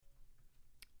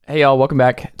Hey, y'all. Welcome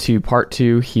back to part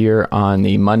 2 here on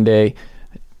the Monday,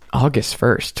 August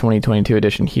 1st, 2022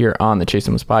 edition here on the Chase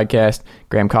Thomas podcast.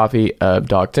 Graham Coffey of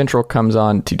Dawg Central comes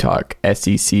on to talk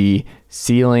SEC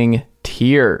ceiling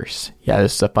tiers. Yeah,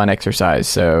 this is a fun exercise.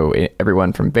 So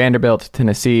everyone from Vanderbilt to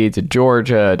Tennessee to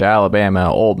Georgia to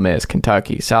Alabama, Ole Miss,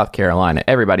 Kentucky, South Carolina,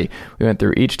 everybody. We went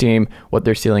through each team, what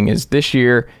their ceiling is this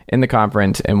year in the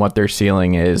conference and what their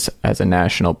ceiling is as a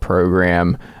national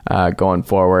program going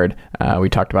forward. We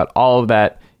talked about all of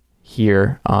that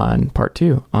here on part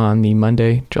 2 on the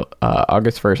Monday,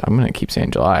 August 1st. I'm going to keep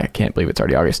saying July. I can't believe it's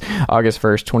already August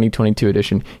 1st, 2022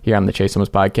 edition here on the Chase Thomas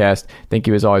podcast. Thank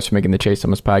you as always for making the Chase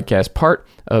Thomas podcast part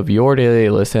of your daily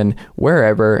listen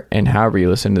wherever and however you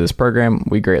listen to this program.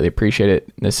 We greatly appreciate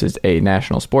it. This is a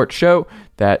national sports show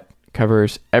that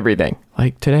covers everything,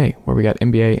 like today where we got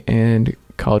NBA and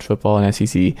college football and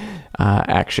SEC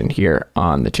action here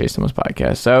on the Chase Thomas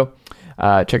podcast. So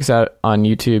check us out on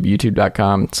YouTube,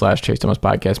 youtube.com/Chase Thomas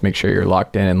podcast. Make sure you're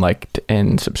locked in and liked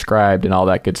and subscribed and all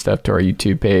that good stuff to our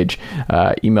YouTube page.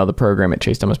 Email the program at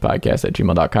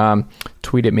chasethomaspodcast@gmail.com.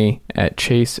 Tweet at me at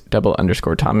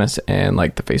Chase_Thomas and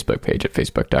like the Facebook page at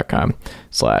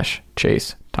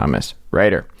facebook.com/Chase Thomas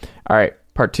Writer. All right,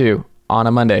 part 2 on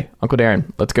a Monday. Uncle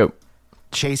Darren, let's go.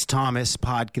 Chase Thomas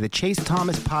the Chase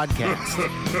Thomas podcast.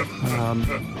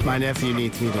 My nephew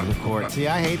needs me to record. See,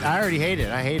 I already hate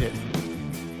it. I hate it.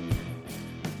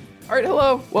 All right,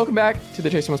 hello. Welcome back to the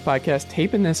Chase Thomas podcast.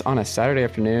 Taping this on a Saturday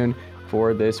afternoon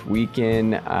for this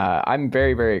weekend. I'm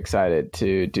very, very excited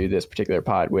to do this particular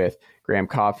pod with Graham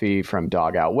Coffey from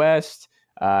Dawg Out West.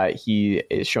 He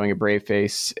is showing a brave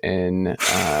face in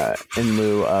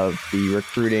lieu of the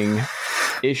recruiting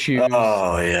issues.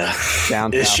 Oh yeah,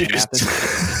 down issues.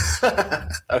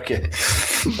 Okay,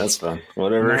 that's fun.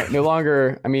 Whatever. No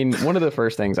longer. I mean, one of the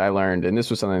first things I learned, and this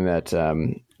was something that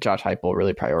Josh Heupel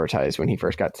really prioritized when he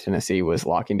first got to Tennessee, was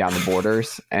locking down the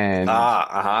borders. And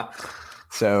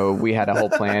so we had a whole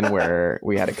plan where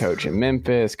we had a coach in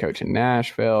Memphis, coach in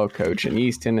Nashville, coach in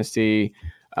East Tennessee.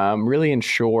 Really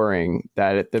ensuring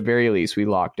that at the very least we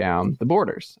lock down the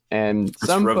borders. And it's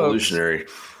some revolutionary.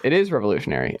 It is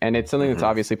revolutionary, and it's something that's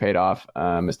obviously paid off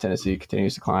as Tennessee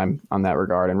continues to climb on that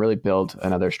regard and really build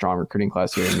another strong recruiting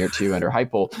class here in year 2 under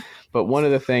Heupel. But one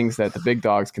of the things that the big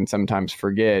dogs can sometimes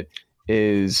forget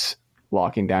is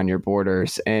locking down your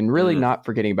borders and really not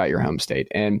forgetting about your home state.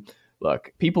 And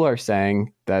look, people are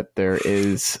saying that there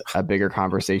is a bigger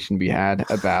conversation to be had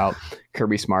about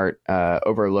Kirby Smart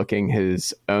overlooking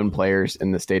his own players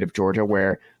in the state of Georgia,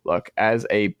 where, look, as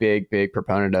a big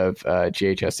proponent of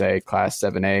GHSA Class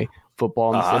 7A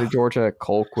football in the state of Georgia,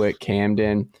 Colquitt,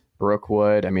 Camden,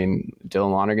 Brookwood, I mean,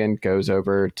 Dylan Lonergan goes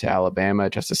over to Alabama,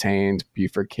 Justice Haynes,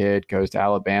 Buford Kidd goes to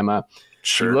Alabama.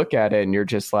 Sure. You look at it and you're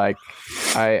just like,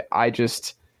 I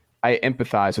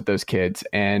empathize with those kids.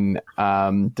 And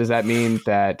does that mean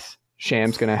that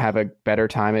Sham's going to have a better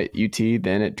time at UT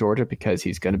than at Georgia because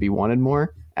he's going to be wanted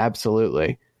more?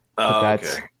 Absolutely. But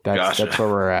that's where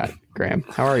we're at. Graham,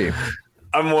 how are you?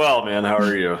 I'm well, man. How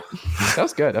are you? That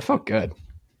was good. That felt good.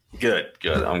 Good.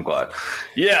 I'm glad.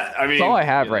 Yeah, I mean, that's all I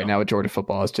have right now with Georgia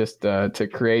football is just to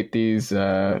create these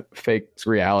fake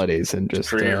realities and just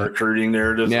create recruiting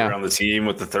narratives around the team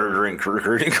with the third-ranked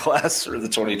recruiting class for the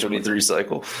 2023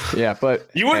 cycle. Yeah, but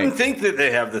you wouldn't think that they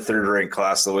have the third-ranked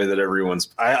class the way that everyone's.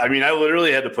 I mean, I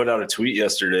literally had to put out a tweet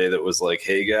yesterday that was like,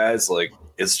 "Hey guys, like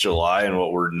it's July, and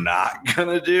what we're not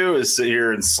gonna do is sit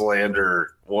here and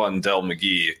slander one Del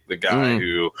McGee, the guy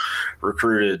who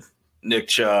recruited." Nick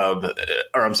Chubb,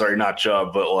 or I'm sorry, not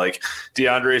Chubb, but like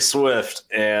DeAndre Swift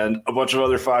and a bunch of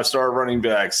other 5-star running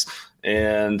backs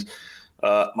and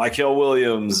Mykel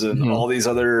Williams and all these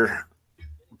other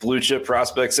blue chip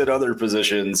prospects at other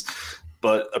positions.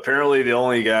 But apparently the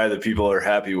only guy that people are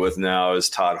happy with now is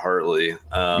Todd Hartley.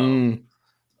 I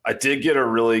did get a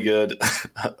really good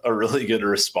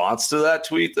response to that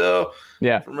tweet though.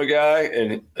 Yeah. From a guy,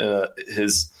 and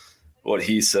what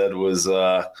he said was,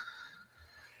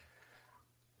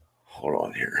 hold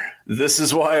on here. This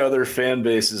is why other fan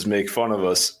bases make fun of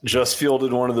us. Just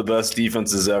fielded one of the best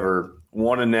defenses ever.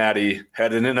 Won a natty.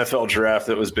 Had an NFL draft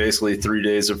that was basically 3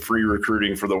 days of free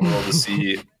recruiting for the world to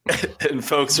see. And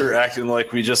folks are acting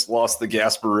like we just lost the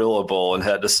Gasparilla Bowl and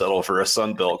had to settle for a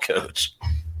Sun Belt coach.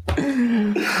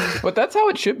 But that's how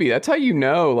it should be. That's how you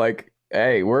know, like,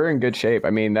 hey, we're in good shape. I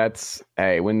mean,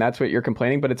 when that's what you're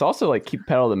complaining, but it's also like keep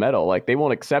pedal to the metal. Like they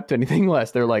won't accept anything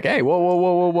less. They're like, hey, whoa,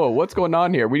 what's going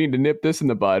on here? We need to nip this in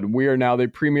the bud. We are now the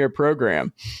premier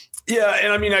program. Yeah,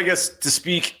 and I mean, I guess to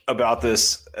speak about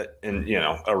this in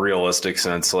a realistic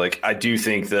sense, like I do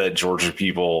think that Georgia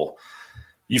people,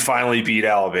 you finally beat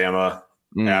Alabama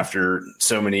after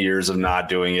so many years of not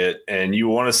doing it. And you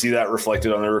want to see that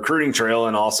reflected on the recruiting trail.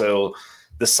 And also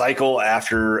the cycle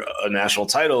after a national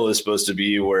title is supposed to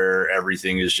be where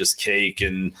everything is just cake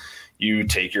and you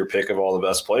take your pick of all the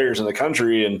best players in the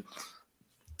country. And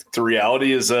the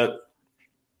reality is that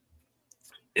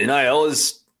NIL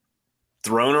has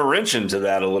thrown a wrench into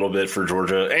that a little bit for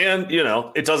Georgia. And,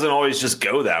 it doesn't always just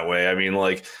go that way. I mean,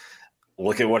 like,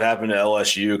 look at what happened to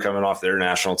LSU coming off their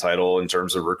national title in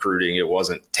terms of recruiting. It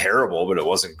wasn't terrible, but it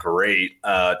wasn't great.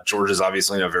 Georgia's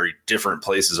obviously in a very different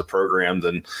place as a program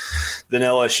than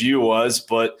LSU was,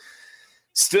 but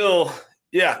still,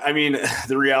 yeah. I mean,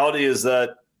 the reality is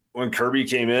that when Kirby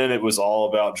came in, it was all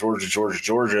about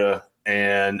Georgia.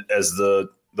 And as the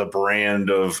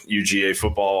brand of UGA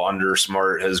football under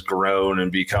Smart has grown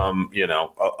and become,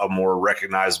 a more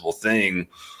recognizable thing,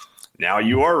 now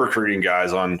you are recruiting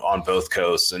guys on both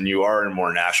coasts and you are in a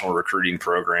more national recruiting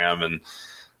program. And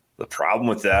the problem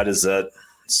with that is that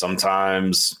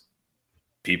sometimes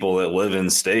people that live in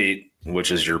state,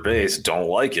 which is your base, don't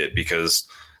like it because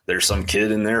there's some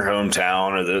kid in their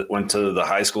hometown or that went to the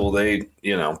high school they,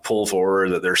 pull for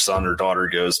that their son or daughter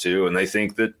goes to, and they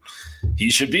think that he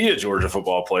should be a Georgia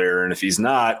football player. And if he's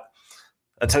not,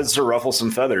 that tends to ruffle some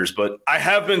feathers. But I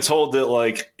have been told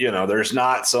that, there's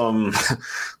not some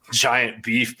giant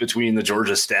beef between the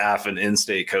Georgia staff and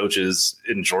in-state coaches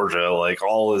in Georgia. Like,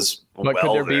 all is but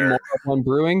could there be more of one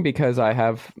brewing? Because I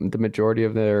have the majority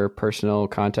of their personal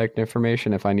contact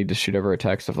information. If I need to shoot over a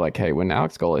text of like, hey, when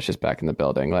Alex Golesh is back in the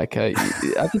building, like, I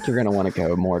think you're going to want to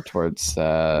go more towards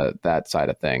that side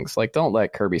of things. Like, don't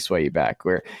let Kirby sway you back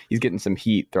where he's getting some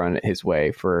heat thrown his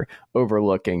way for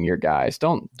overlooking your guys.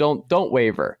 Don't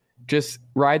waver. Just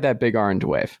ride that big orange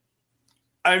wave.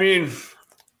 I mean,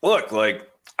 look, like,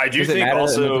 I do think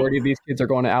also the majority of these kids are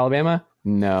going to Alabama.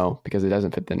 No, because it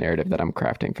doesn't fit the narrative that I'm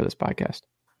crafting for this podcast.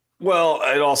 Well,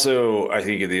 I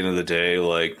think at the end of the day,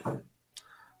 like,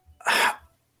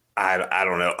 I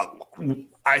don't know.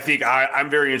 I think I'm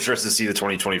very interested to see the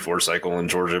 2024 cycle in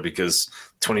Georgia because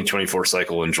 2024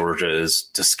 cycle in Georgia is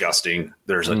disgusting.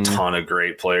 There's a ton of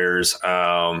great players.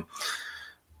 And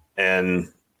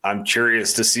I'm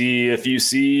curious to see if you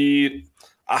see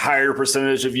a higher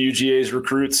percentage of UGA's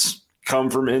recruits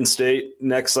come from in-state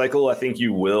next cycle. I think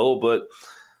you will, but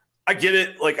I get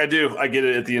it. Like, I do. I get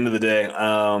it at the end of the day.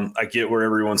 I get where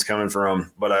everyone's coming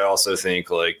from, but I also think,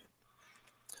 like,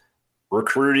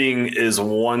 recruiting is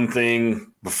one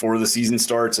thing before the season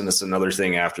starts and it's another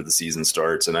thing after the season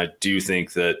starts. And I do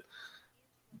think that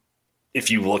if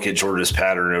you look at Georgia's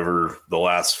pattern over the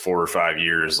last 4 or 5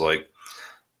 years, like,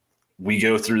 we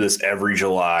go through this every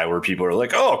July where people are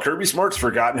like, oh, Kirby Smart's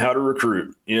forgotten how to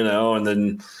recruit, and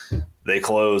then they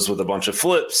close with a bunch of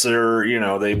flips or,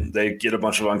 they get a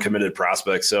bunch of uncommitted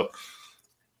prospects. So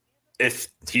if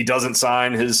he doesn't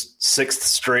sign his 6th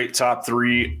straight top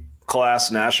 3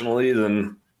 class nationally,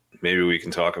 then maybe we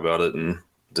can talk about it in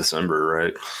December,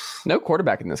 right? No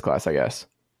quarterback in this class, I guess.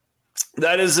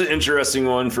 That is an interesting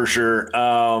one for sure.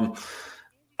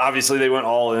 Obviously, they went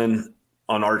all in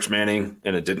on Arch Manning,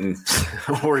 and it didn't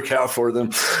work out for them.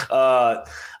 I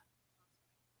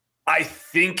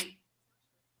think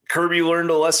Kirby learned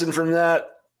a lesson from that.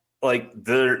 Like,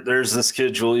 there's this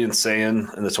kid, Julian Sayin,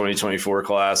 in the 2024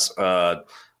 class.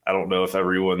 I don't know if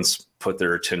everyone's put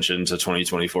their attention to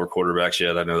 2024 quarterbacks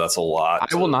yet. I know that's a lot.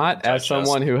 I will not. As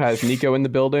someone who has Nico in the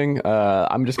building,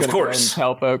 I'm just going to go ahead and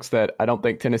tell folks that I don't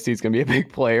think Tennessee's going to be a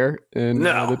big player in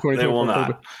the 2024. They will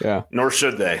not. Yeah. Nor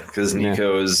should they, because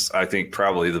Nico is, I think,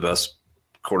 probably the best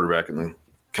quarterback in the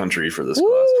country for this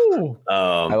class.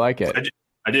 I like it.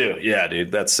 I do. Yeah,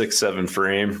 dude. That 6'7"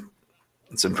 frame.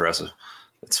 It's impressive.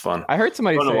 It's fun. I heard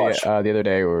somebody say the other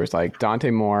day where it was like Dante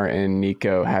Moore and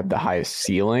Nico have the highest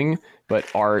ceiling, but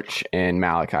Arch and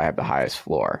Malachi have the highest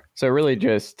floor. So really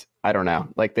just, I don't know,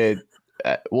 like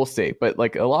we'll see. But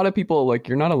like a lot of people, like,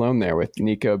 you're not alone there with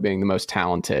Nico being the most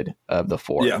talented of the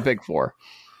the big 4.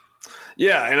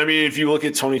 Yeah. And I mean, if you look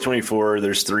at 2024,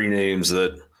 there's 3 names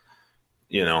that,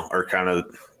 are kind of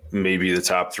maybe the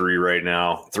top 3 right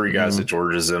now. 3 guys that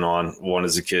Georgia's in on. One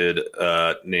is a kid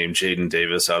named Jaden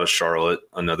Davis out of Charlotte.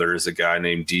 Another is a guy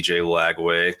named DJ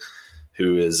Lagway,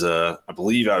 who is, I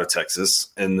believe, out of Texas.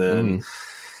 And then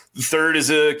the third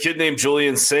is a kid named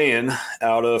Julian Sayin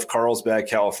out of Carlsbad,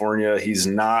 California. He's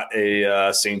not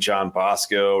a St. John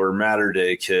Bosco or Mater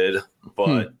Dei kid,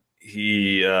 but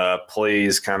he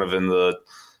plays kind of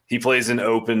he plays in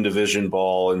open division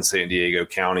ball in San Diego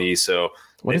County. So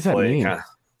what does that mean?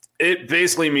 It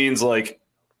basically means, like,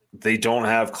 they don't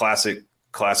have classic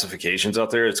classifications out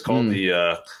there. It's called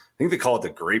I think they call it the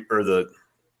grape or the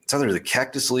it's either the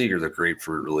Cactus League or the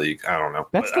Grapefruit League. I don't know.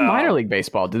 That's the minor league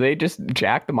baseball. Did they just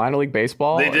jack the minor league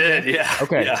baseball? They did, yeah.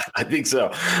 Okay. Yeah, I think so.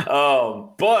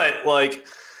 But like,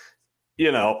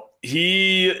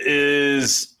 he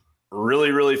is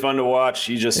really, really fun to watch.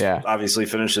 He just obviously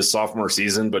finished his sophomore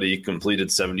season, but he completed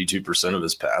 72% of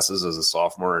his passes as a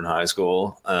sophomore in high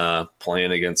school,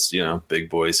 playing against, big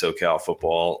boy SoCal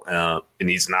football. And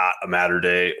he's not a Mater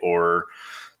Dei or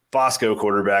Bosco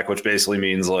quarterback, which basically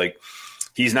means like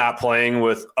he's not playing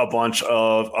with a bunch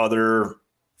of other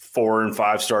 4 and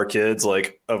 5 star kids,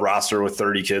 like a roster with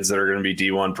 30 kids that are going to be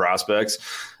D1 prospects.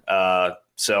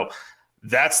 So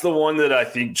that's the one that I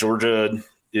think Georgia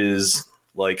is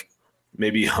like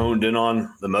maybe honed in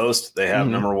on the most. They have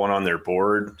number 1 on their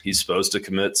board. He's supposed to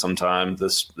commit sometime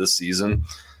this season.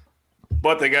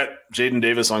 But they got Jaden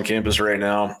Davis on campus right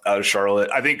now out of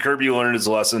Charlotte. I think Kirby learned his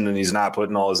lesson, and he's not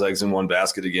putting all his eggs in one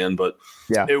basket again. But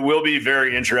it will be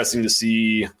very interesting to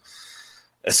see,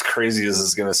 as crazy as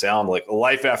it's going to sound, like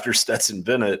life after Stetson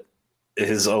Bennett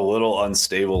is a little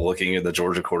unstable looking at the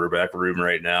Georgia quarterback room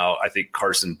right now. I think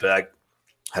Carson Beck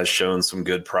has shown some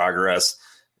good progress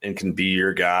and can be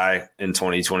your guy in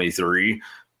 2023.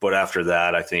 But after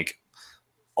that, I think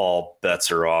all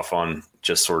bets are off on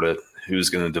just sort of who's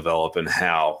going to develop and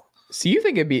how. So you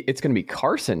think it's going to be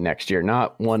Carson next year,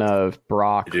 not one of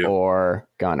Brock or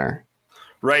Gunner?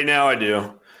 Right now, I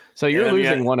do. So you're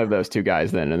losing one of those two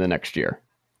guys then in the next year.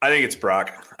 I think it's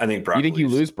Brock. You think you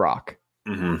lose Brock?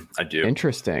 Mm-hmm, I do.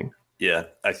 Interesting. Yeah,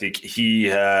 I think he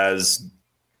has.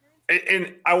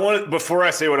 And I want, before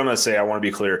I say what I'm going to say, I want to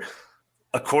be clear.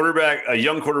 A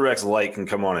young quarterback's light can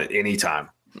come on at any time.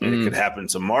 And it could happen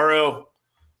tomorrow,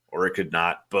 or it could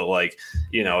not. But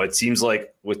it seems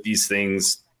like with these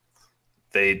things,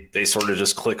 they sort of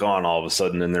just click on all of a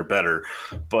sudden and they're better.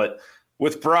 But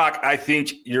with Brock, I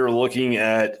think you're looking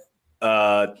at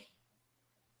a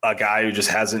guy who just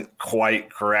hasn't quite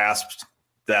grasped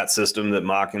that system that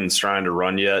Machen's trying to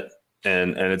run yet.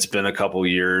 And it's been a couple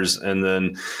years. And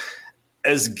then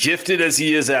as gifted as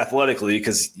he is athletically,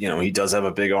 because, he does have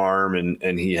a big arm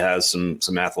and he has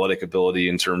some athletic ability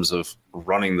in terms of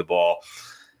running the ball.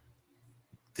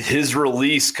 His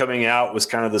release coming out was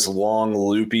kind of this long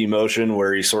loopy motion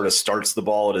where he sort of starts the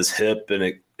ball at his hip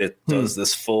and it does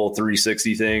this full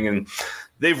 360 thing. And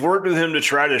they've worked with him to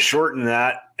try to shorten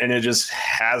that, and it just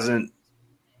hasn't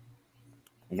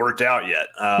worked out yet.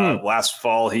 Last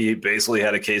fall, he basically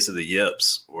had a case of the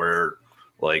yips where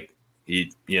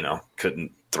he,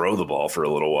 couldn't throw the ball for a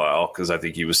little while because I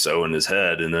think he was so in his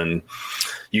head. And then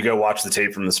you go watch the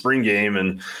tape from the spring game,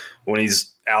 and when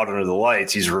he's out under the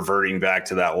lights, he's reverting back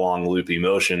to that long loopy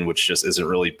motion, which just isn't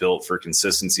really built for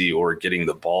consistency or getting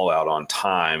the ball out on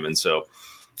time. And so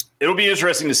it'll be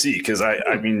interesting to see because I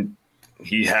mean,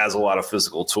 he has a lot of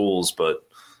physical tools, but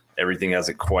everything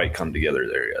hasn't quite come together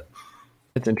there yet.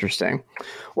 It's interesting.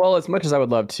 Well, as much as I would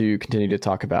love to continue to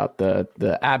talk about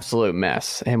the absolute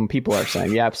mess, and people are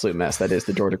saying the absolute mess that is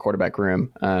the Georgia quarterback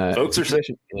room. Folks are saying,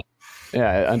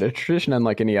 a tradition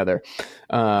unlike any other.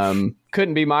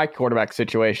 Couldn't be my quarterback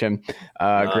situation,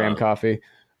 Graham Coffey.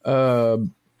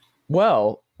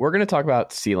 Well, we're going to talk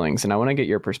about ceilings, and I want to get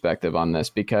your perspective on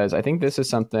this because I think this is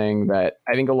something that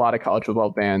I think a lot of college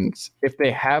football fans, if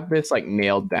they have this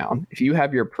nailed down, if you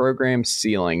have your program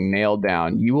ceiling nailed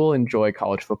down, you will enjoy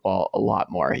college football a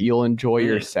lot more. You'll enjoy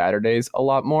your Saturdays a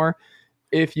lot more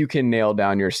if you can nail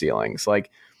down your ceilings.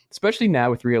 Especially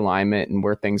now with realignment and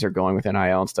where things are going with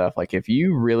NIL and stuff, if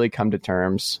you really come to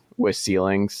terms with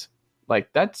ceilings,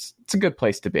 it's a good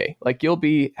place to be. You'll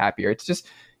be happier. It's just,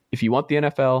 if you want the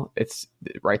NFL, it's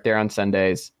right there on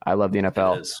Sundays. I love the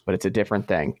NFL, but it's a different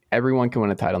thing. Everyone can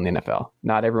win a title in the NFL.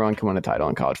 Not everyone can win a title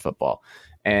in college football.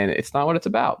 And it's not what it's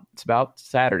about. It's about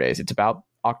Saturdays. It's about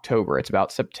October. It's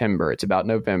about September. It's about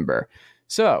November.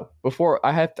 So before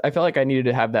I felt like I needed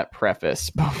to have that preface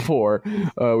before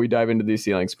we dive into these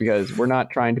ceilings, because we're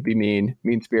not trying to be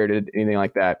mean-spirited, anything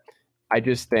like that. I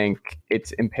just think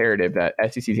it's imperative that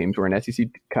SEC teams, we're an SEC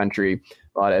country,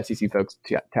 a lot of SEC folks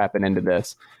tapping into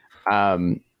this.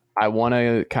 I want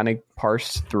to kind of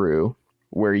parse through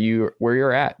where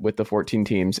you're at with the 14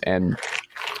 teams and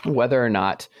whether or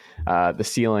not the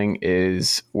ceiling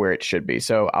is where it should be.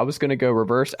 So I was going to go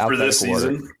reverse for this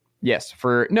season. Yes,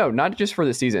 not just for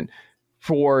the season,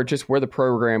 for just where the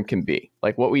program can be,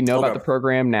 what we know about the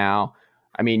program now.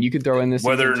 I mean, you could throw in this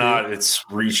whether or not it's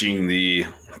reaching the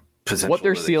potential. What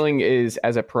their ceiling is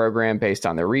as a program based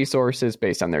on their resources,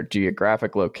 based on their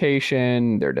geographic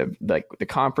location, the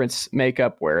conference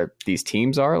makeup, where these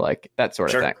teams are, that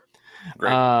sort of thing.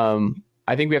 Great.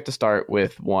 I think we have to start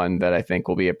with one that I think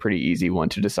will be a pretty easy one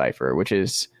to decipher, which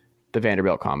is the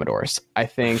Vanderbilt Commodores. I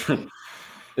think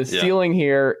The ceiling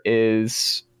here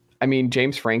is, I mean,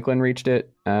 James Franklin reached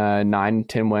it,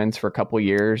 9-10 wins for a couple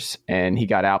years, and he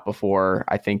got out before.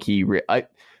 I think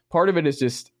part of it is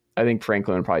just, I think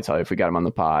Franklin would probably tell you if we got him on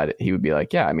the pod, he would be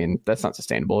like, yeah, I mean, that's not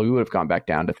sustainable. We would have gone back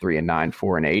down to 3-9,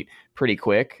 4-8 pretty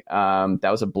quick. That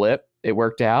was a blip. It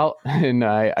worked out, and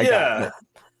I got it.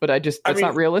 But that's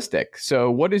not realistic. So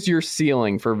what is your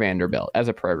ceiling for Vanderbilt as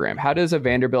a program? How does a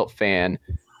Vanderbilt fan,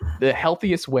 the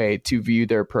healthiest way to view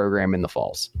their program in the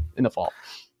fall?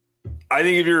 I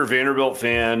think if you're a Vanderbilt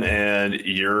fan and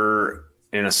you're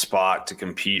in a spot to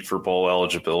compete for bowl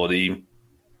eligibility,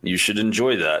 you should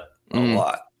enjoy that a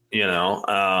lot,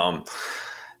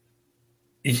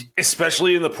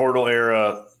 especially in the portal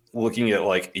era, looking at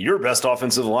like your best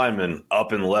offensive lineman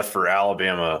up and left for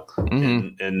Alabama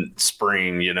in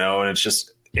spring, and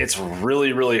it's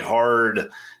really, really hard,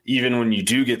 even when you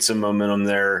do get some momentum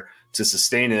there, to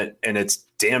sustain it. And it's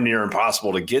damn near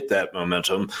impossible to get that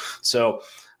momentum. So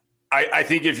I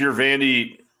think if you're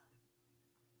Vandy,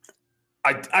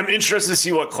 I'm interested to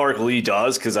see what Clark Lee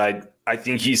does, because I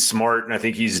think he's smart, and I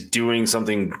think he's doing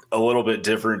something a little bit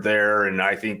different there. And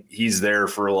I think he's there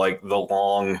for like the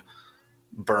long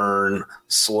burn,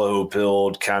 slow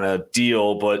build kind of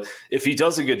deal. But if he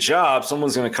does a good job,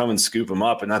 someone's going to come and scoop him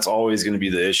up. And that's always going to be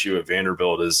the issue at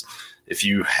Vanderbilt, is if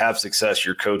you have success,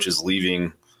 your coach is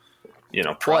leaving,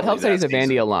 well, it helps that he's a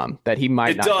Vandy alum, that he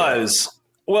might not. It does.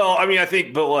 Well, I mean, I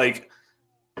think, but like,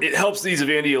 it helps that he's a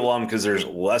Vandy alum because there's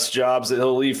less jobs that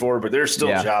he'll leave for, but there's still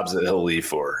jobs that he'll leave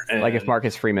for. And like if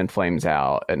Marcus Freeman flames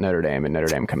out at Notre Dame and Notre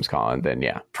Dame comes calling, then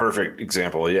perfect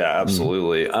example. Yeah,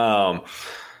 absolutely.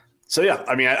 So yeah,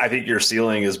 I mean, I think your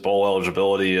ceiling is bowl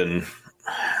eligibility, and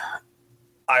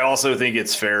I also think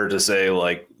it's fair to say,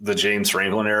 like, the James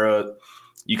Franklin era,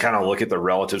 you kind of look at the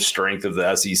relative strength of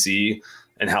the SEC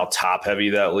and how top heavy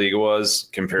that league was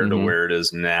compared to where it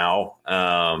is now.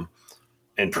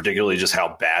 And particularly just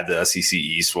how bad the SEC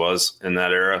East was in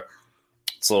that era.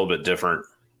 It's a little bit different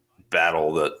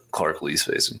battle that Clark Lee's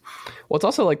facing. Well, it's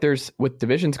also like with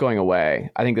divisions going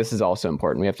away, I think this is also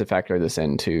important. We have to factor this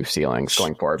into ceilings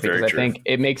going forward, because I think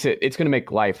it's going to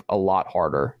make life a lot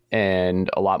harder and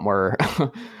a lot more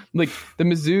like the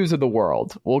Mizzous of the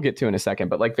world. We'll get to in a second,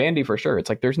 but like Vandy for sure, it's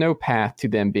like there's no path to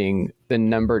them being the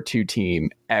number 2 team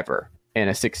ever in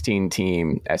a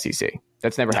 16-team SEC.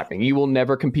 That's never happening. You will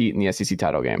never compete in the SEC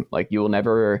title game. Like, you will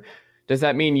never. Does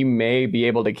that mean you may be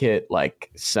able to get like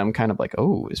some kind of like,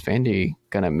 oh, is Vandy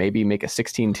gonna maybe make a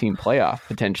 16-team playoff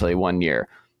potentially one year?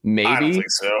 Maybe. I don't think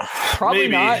so. Probably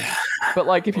not. But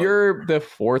like, if you're the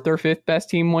 4th or 5th best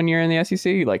team one year in the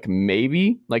SEC, like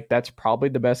maybe, like that's probably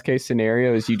the best case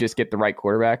scenario, is you just get the right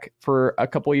quarterback for a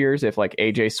couple years. If like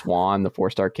AJ Swan, the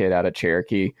 4-star kid out of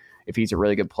Cherokee, if he's a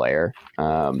really good player,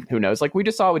 who knows? Like we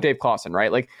just saw with Dave Clawson,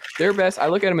 right? Like their best, I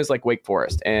look at him as like Wake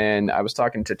Forest. And I was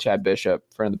talking to Chad Bishop,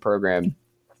 friend of the program,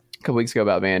 a couple weeks ago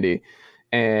about Vandy.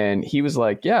 And he was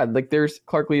like, yeah, like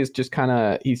Clark Lee is just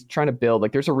he's trying to build,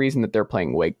 like there's a reason that they're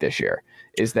playing Wake this year,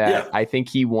 is that I think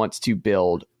he wants to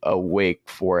build a Wake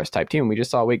Forest type team. We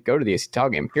just saw Wake go to the ACC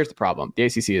title game. Here's the problem. The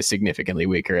ACC is significantly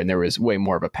weaker, and there was way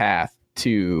more of a path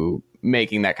to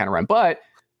making that kind of run. But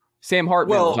Sam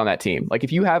Hartman was on that team. Like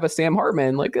if you have a Sam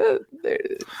Hartman, like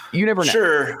you never know.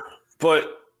 Sure,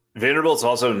 but Vanderbilt's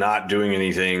also not doing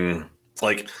anything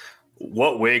like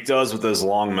what Wake does with those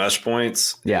long mesh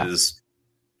points is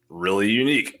really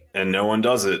unique, and no one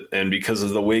does it. And because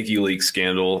of the WikiLeaks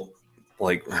scandal,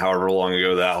 like however long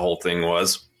ago that whole thing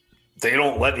was, they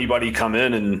don't let anybody come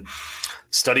in and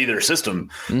study their system.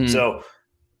 So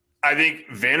I think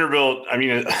Vanderbilt, I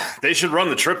mean, they should run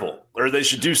the triple, or they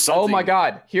should do something. Oh my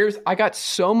God. I got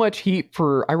so much heat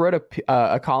I wrote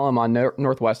a column on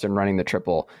Northwestern running the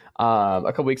triple a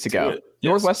couple weeks ago.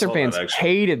 Northwestern fans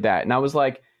hated that. And I was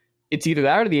like, it's either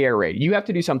that or the air raid. You have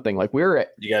to do something. Like we're at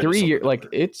 3 years, like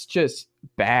it's just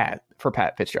bad for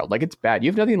Pat Fitzgerald. Like it's bad. You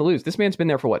have nothing to lose. This man's been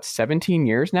there for 17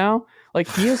 years now. Like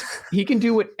he can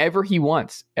do whatever he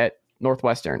wants at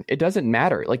Northwestern. It doesn't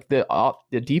matter. Like the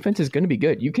defense is going to be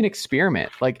good. You can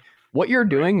experiment. Like what you're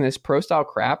doing, this pro style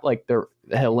crap, like the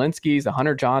Helinskis, the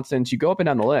Hunter Johnsons, you go up and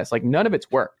down the list. Like none of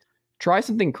it's worked. Try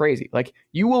something crazy. Like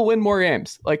you will win more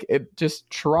games. Like just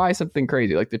try something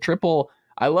crazy. Like the triple.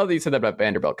 I love that you said that about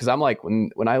Vanderbilt, because I'm like,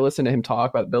 when I listen to him talk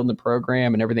about building the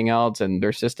program and everything else and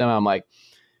their system, I'm like,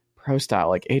 pro style,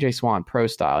 like AJ Swan, pro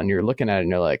style. And you're looking at it and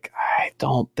you're like, I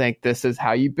don't think this is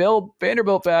how you build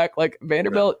Vanderbilt back. Like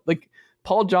Vanderbilt, like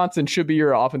Paul Johnson should be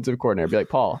your offensive coordinator. Be like,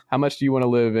 Paul, how much do you want to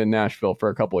live in Nashville for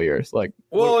a couple of years? Like,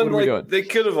 what are we doing? They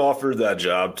could have offered that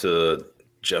job to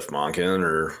Jeff Monken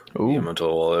or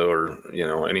Yamatola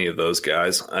or, any of those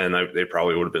guys. And they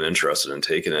probably would have been interested in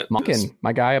taking it. Monken,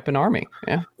 my guy up in Army.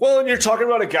 Yeah. Well, and you're talking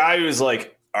about a guy who's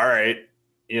like, all right,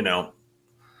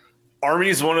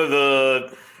 Army's one of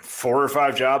the 4 or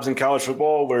 5 jobs in college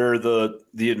football where the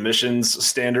admissions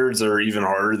standards are even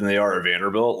harder than they are at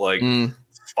Vanderbilt. Like,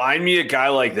 find me a guy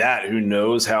like that who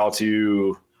knows how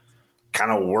to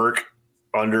kind of work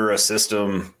under a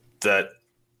system that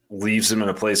leaves him in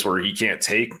a place where he can't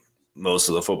take most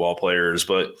of the football players,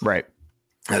 but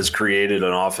has created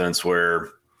an offense where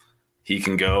he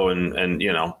can go and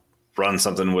run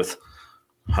something with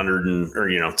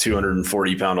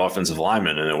 240 pound offensive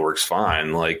linemen and it works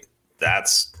fine. Like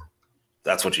that's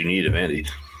what you need of Andy.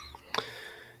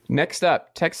 Next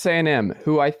up, Texas A&M,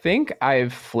 who I think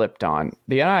I've flipped on.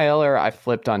 The NIL era, I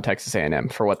flipped on Texas A&M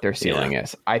for what their ceiling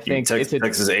is. I think it's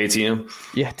Texas ATM.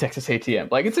 Yeah, Texas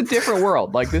ATM. Like, it's a different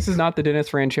world. Like, this is not the Dennis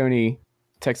Franchione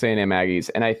Texas A&M Aggies,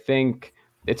 and I think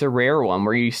it's a rare one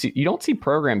where you don't see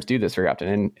programs do this very often.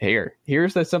 And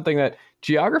here's something that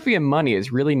geography and money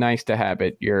is really nice to have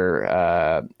at your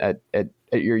at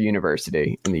your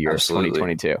university in the year of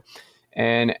 2022.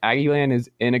 And Aggieland is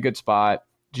in a good spot.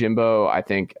 Jimbo, I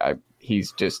think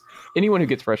he's just anyone who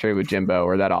gets frustrated with Jimbo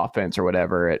or that offense or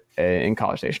whatever in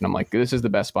College Station. I'm like, this is the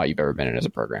best spot you've ever been in as a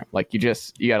program. Like you got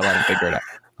to let him figure it out.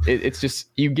 It's just,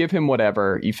 you give him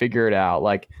whatever, you figure it out.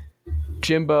 Like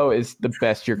Jimbo is the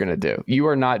best you're going to do. You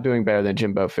are not doing better than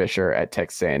Jimbo Fisher at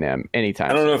Texas A&M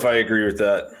anytime. I don't know if I agree with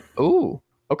that. Ooh,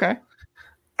 okay.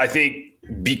 I think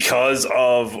because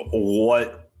of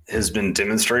what has been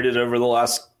demonstrated over the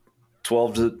last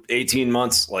 12 to 18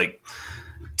 months, like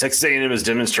Texas A&M has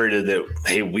demonstrated that,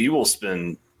 hey, we will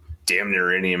spend damn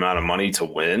near any amount of money to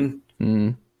win.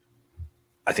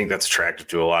 I think that's attractive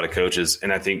to a lot of coaches.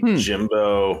 And I think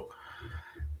Jimbo,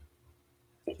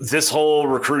 this whole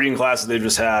recruiting class that they've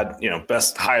just had,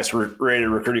 best, highest rated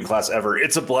recruiting class ever.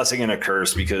 It's a blessing and a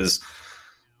curse because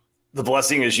the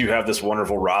blessing is you have this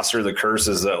wonderful roster. The curse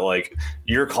is that like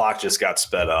your clock just got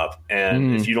sped up.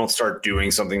 And if you don't start doing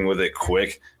something with it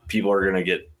quick, people are going to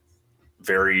get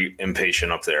very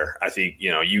impatient up there. I think,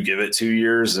 you give it 2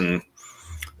 years and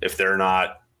if they're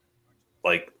not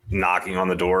like knocking on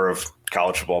the door of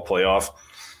college football playoff,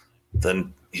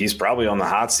 then he's probably on the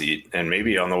hot seat and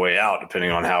maybe on the way out,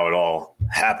 depending on how it all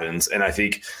happens. And I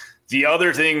think the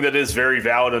other thing that is very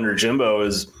valid under Jimbo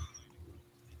is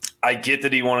I get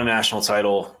that he won a national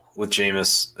title with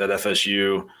Jameis at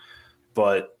FSU,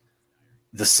 but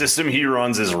the system he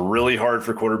runs is really hard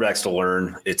for quarterbacks to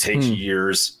learn. It takes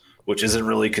years, which isn't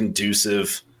really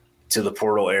conducive to the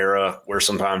portal era where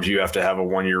sometimes you have to have a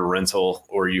 1-year rental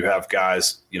or you have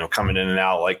guys, coming in and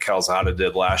out like Calzada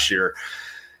did last year.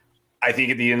 I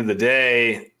think at the end of the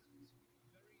day,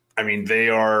 I mean, they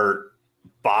are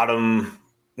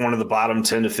one of the bottom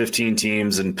 10 to 15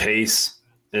 teams in pace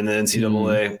in the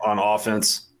NCAA on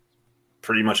offense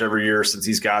pretty much every year since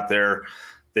he's got there.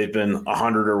 They've been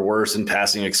 100 or worse in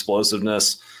passing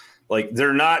explosiveness. Like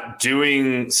they're not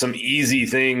doing some easy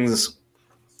things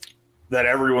that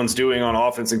everyone's doing on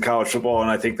offense in college football. And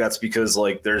I think that's because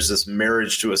like there's this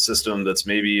marriage to a system that's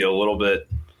maybe a little bit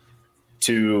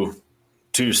too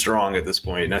strong at this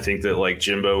point. And I think that like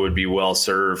Jimbo would be well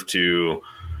served to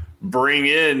bring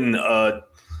in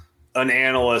an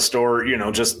analyst or,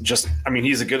 I mean,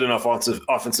 he's a good enough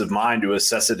offensive mind to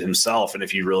assess it himself. And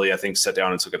if he really, I think, sat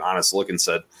down and took an honest look and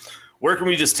said, where can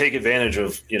we just take advantage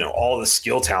of, all the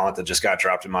skill talent that just got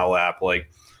dropped in my lap?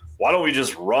 Like, why don't we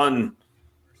just run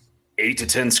 8 to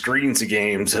 10 screens a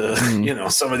game to,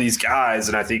 some of these guys?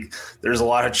 And I think there's a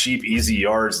lot of cheap, easy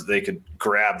yards that they could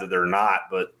grab that they're not.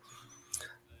 But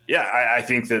yeah, I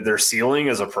think that their ceiling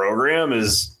as a program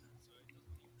is,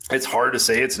 it's hard to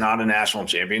say it's not a national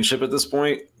championship at this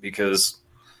point because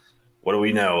what do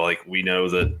we know? Like we know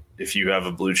that if you have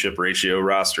a blue chip ratio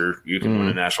roster, you can win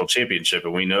a national championship.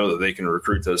 And we know that they can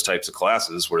recruit those types of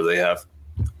classes where they have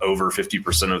over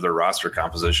 50% of their roster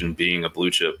composition being a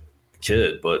blue chip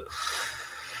kid. But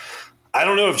I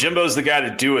don't know if Jimbo's the guy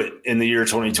to do it in the year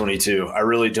 2022. I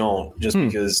really don't, just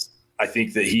because I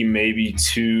think that he may be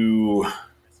too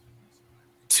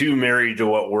married to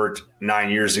what worked 9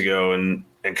 years ago. And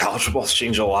college football's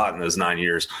changed a lot in those 9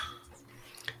 years.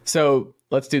 So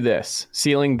let's do this.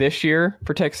 Ceiling this year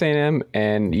for Texas A&M,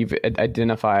 and you've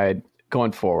identified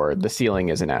going forward, the ceiling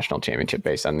is a national championship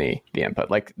based on the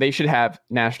input. Like they should have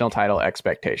national title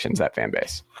expectations, that fan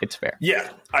base. It's fair.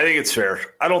 Yeah, I think it's fair.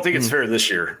 I don't think it's fair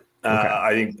this year.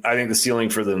 Okay. I think the ceiling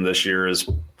for them this year is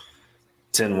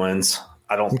 10 wins.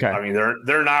 I mean,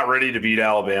 they're not ready to beat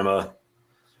Alabama.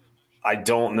 I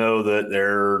don't know that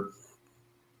they're,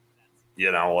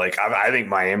 like I think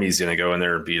Miami's going to go in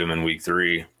there and beat them in week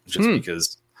 3 just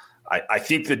because I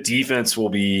think the defense will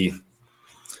be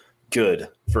good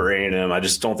for A&M. I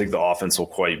just don't think the offense will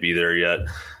quite be there yet.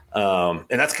 And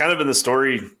that's kind of been the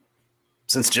story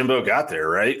since Jimbo got there,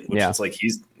 right? Which is like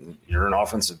you're an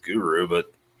offensive guru,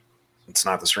 but it's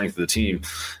not the strength of the team,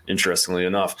 interestingly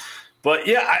enough. But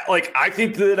yeah, I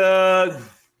think that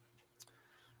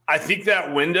I think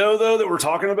that window though that we're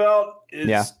talking about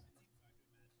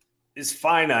is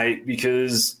finite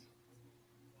because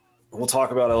we'll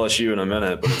talk about LSU in a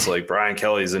minute, but it's like Brian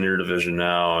Kelly's in your division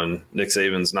now and Nick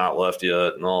Saban's not left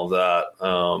yet and all of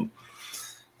that.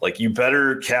 Like you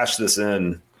better cash this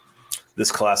in,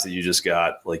 this class that you just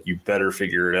got. Like you better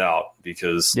figure it out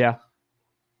because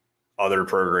other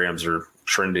programs are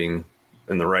trending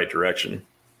in the right direction.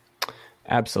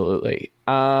 Absolutely.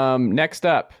 Next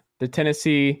up, the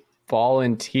Tennessee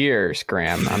Volunteers,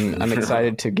 Graham. I'm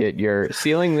excited to get your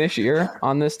ceiling this year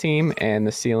on this team and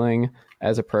the ceiling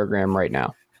as a program right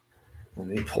now. Let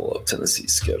me pull up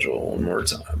Tennessee's schedule one more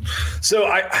time. So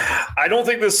I don't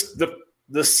think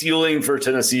the ceiling for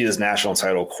Tennessee is national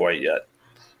title quite yet.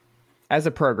 As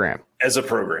a program.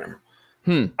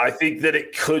 I think that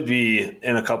it could be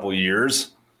in a couple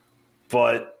years,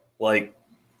 but like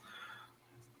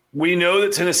we know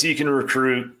that Tennessee can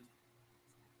recruit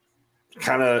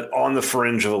kind of on the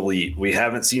fringe of elite. We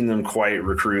haven't seen them quite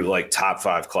recruit like top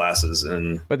 5 classes,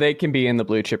 but they can be in the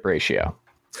blue chip ratio.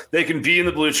 They can be in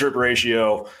the blue chip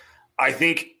ratio. I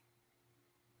think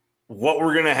what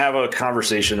we're going to have a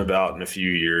conversation about in a few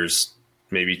years,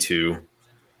 maybe 2,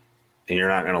 and you're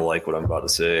not going to like what I'm about to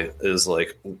say, is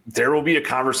like there will be a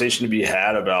conversation to be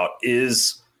had about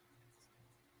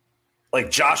like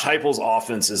Josh Heupel's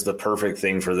offense is the perfect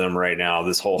thing for them right now.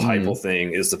 This whole Heupel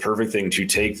thing is the perfect thing to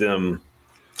take them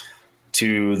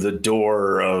to the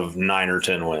door of 9 or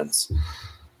 10 wins.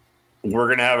 We're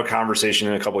going to have a conversation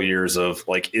in a couple of years of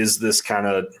like, is this kind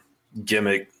of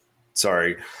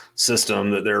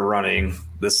system that they're running,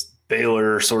 this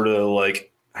Baylor sort of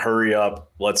like hurry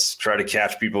up, let's try to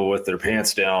catch people with their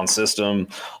pants down system,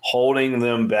 holding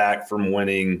them back from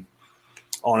winning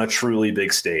on a truly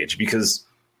big stage? Because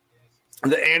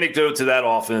the anecdote to that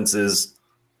offense is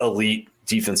elite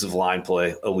defensive line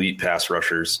play, elite pass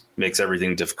rushers, makes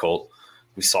everything difficult.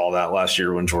 We saw that last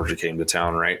year when Georgia came to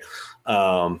town, right?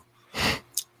 I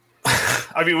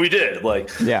mean, we did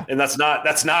and that's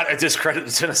not a discredit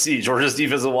to Tennessee. Georgia's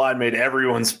defensive line made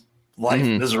everyone's life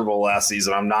miserable last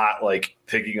season. I'm not like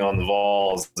picking on the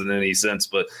Vols in any sense,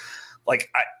 but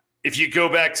like if you go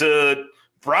back to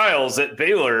Bryles at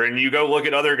Baylor and you go look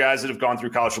at other guys that have gone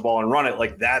through college football and run it,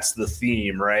 like that's the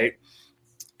theme, right?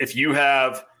 If you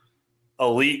have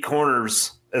elite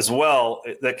corners as well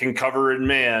that can cover in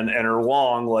man and are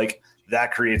long, like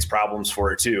that creates problems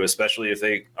for it too, especially if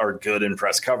they are good in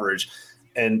press coverage.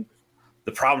 And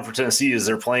the problem for Tennessee is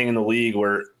they're playing in the league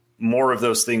where more of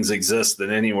those things exist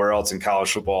than anywhere else in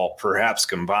college football, perhaps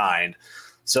combined.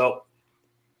 So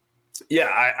yeah,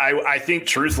 I think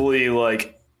truthfully,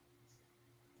 like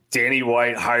Danny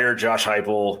White hired Josh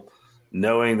Heupel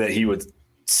knowing that he would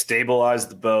stabilize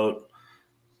the boat,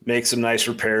 make some nice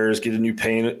repairs, get a new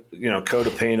paint, coat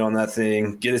of paint on that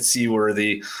thing, get it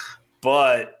seaworthy.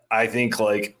 But I think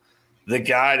like the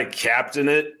guy to captain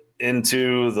it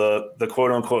into the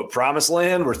quote unquote promised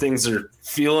land where things are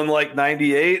feeling like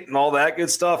 98 and all that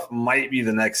good stuff might be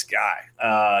the next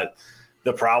guy.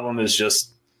 The problem is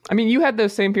just, I mean, you had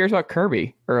those same fears about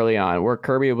Kirby early on, where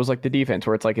Kirby was like the defense,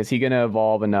 where it's like, is he going to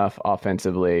evolve enough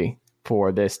offensively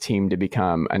for this team to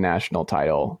become a national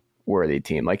title worthy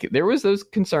team? Like there was those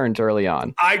concerns early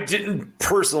on. I didn't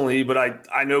personally, but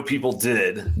I know people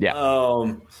did. Yeah.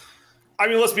 I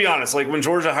mean, let's be honest. Like when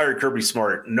Georgia hired Kirby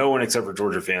Smart, no one except for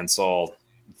Georgia fans saw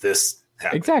this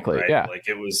happen. Exactly. Right? Yeah. Like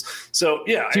it was so.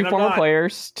 Yeah. 2 former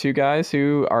players, 2 guys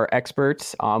who are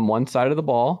experts on one side of the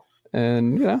ball,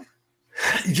 and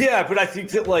Yeah, but I think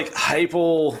that like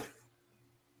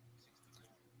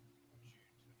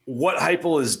what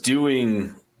Heupel is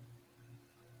doing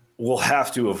will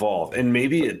have to evolve, and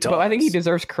maybe it does. But I think he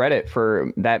deserves credit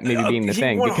for that maybe being the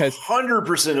thing, because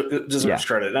 100% deserves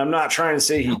credit. And I'm not trying to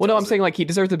say he. Well, no, I'm saying like he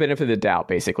deserves the benefit of the doubt,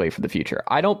 basically, for the future.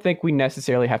 I don't think we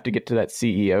necessarily have to get to that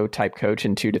CEO type coach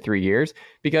in 2 to 3 years,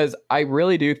 because I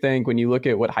really do think when you look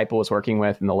at what Heupel was working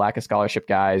with and the lack of scholarship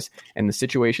guys and the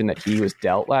situation that he was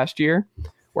dealt last year,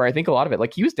 where I think a lot of it,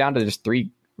 like he was down to just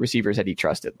 3 receivers that he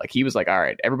trusted. Like he was like, all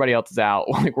right, everybody else is out.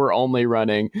 Like we're only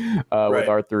running with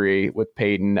our 3 with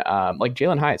Peyton. Like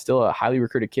Jalen Hyatt, still a highly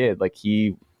recruited kid. Like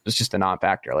he was just a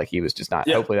non-factor. Like he was just not.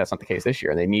 Hopefully that's not the case this year,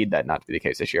 and they need that not to be the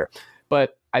case this year.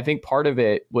 But I think part of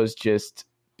it was just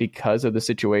because of the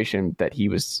situation that he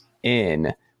was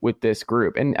in with this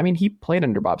group. And I mean, he played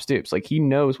under Bob Stoops. Like, he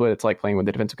knows what it's like playing with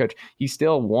the defensive coach. He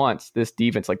still wants this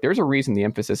defense. Like, there's a reason the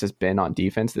emphasis has been on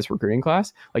defense this recruiting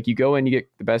class. Like, you go in, you get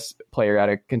the best player out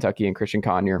of Kentucky and Christian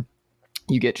Conyer.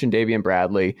 You get Shandavian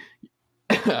Bradley.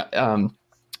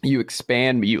 You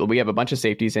expand. We have a bunch of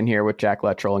safeties in here with Jack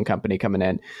Lettrell and company coming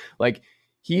in. Like,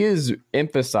 he has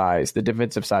emphasized the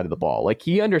defensive side of the ball. Like,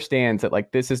 he understands that,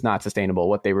 like, this is not sustainable,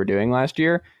 what they were doing last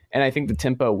year. And I think the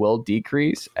tempo will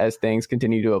decrease as things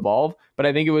continue to evolve. But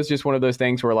I think it was just one of those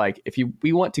things where, like,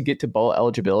 we want to get to bowl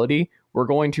eligibility, we're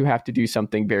going to have to do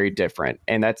something very different.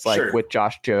 And that's like with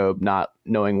Josh Jobe not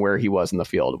knowing where he was in the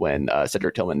field when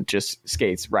Cedric Tillman just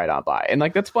skates right on by. And,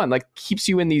 like, that's fun. Like, keeps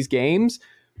you in these games.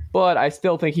 But I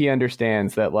still think he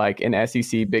understands that, like, in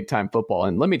SEC big time football,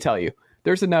 and let me tell you,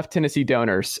 there's enough Tennessee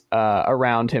donors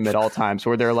around him at all times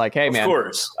where they're like, hey,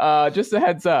 man, just a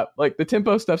heads up. Like, the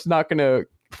tempo stuff's not going to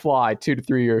fly 2 to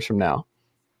 3 years from now.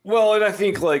 Well, and I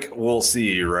think, like, we'll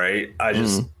see, right? I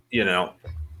just, NIL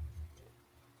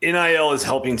is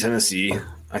helping Tennessee.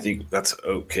 I think that's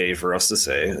okay for us to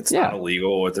say. It's not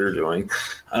illegal what they're doing.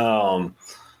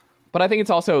 But I think it's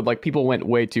also, like, people went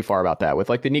way too far about that with,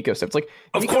 like, the Nico stuff. It's like,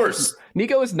 of course,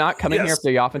 Nico is not coming here if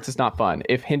the offense is not fun.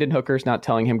 If Hendon Hooker's not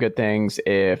telling him good things,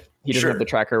 if he doesn't have the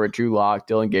tracker with Drew Lock,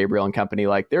 Dylan Gabriel and company,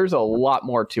 like, there's a lot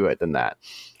more to it than that.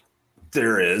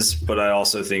 There is, but I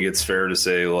also think it's fair to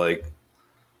say, like,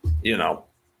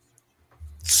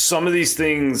 some of these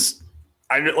things,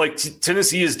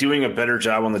 Tennessee is doing a better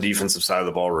job on the defensive side of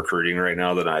the ball recruiting right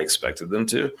now than I expected them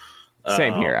to.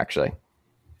 Same here, actually.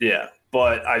 Yeah.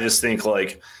 But I just think,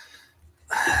 like,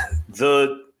 at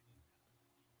the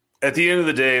end of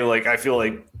the day, like, I feel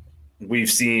like we've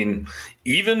seen,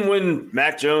 even when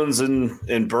Mac Jones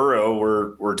and Burrow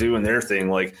were doing their thing,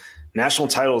 like, national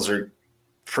titles are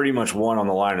pretty much won on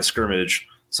the line of scrimmage.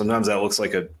 Sometimes that looks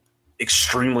like a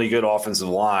extremely good offensive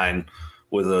line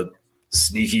with a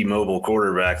sneaky mobile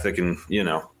quarterback that can,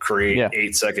 create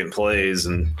 8-second plays,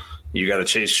 and you got to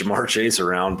chase Jamar Chase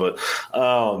around. But,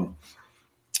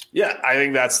 I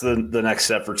think that's the next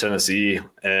step for Tennessee.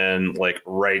 And, like,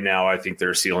 right now, I think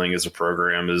their ceiling as a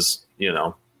program is,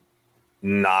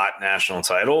 not national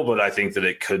title, but I think that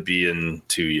it could be in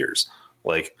 2 years.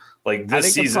 Like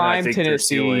this season, I think Tennessee their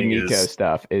ceiling Nico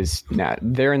stuff is not.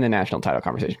 They're in the national title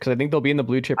conversation because I think they'll be in the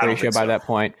blue chip ratio by that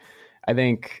point. I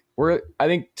think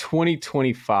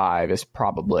 2025 is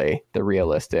probably the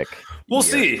realistic. We'll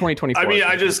see. 2024. I mean,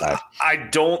 I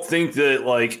don't think that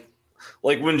like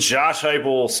when Josh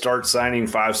Heupel starts signing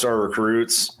 5-star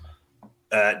recruits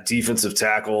at defensive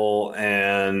tackle,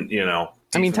 and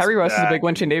I mean, Tyree Russ is a big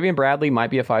one. Shandavian Bradley might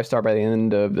be a 5-star by the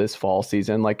end of this fall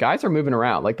season. Like, guys are moving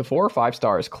around. Like, the 4 or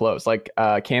 5-star is close. Like,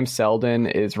 Cam Seldon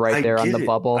is right there on the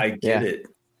bubble. I get it.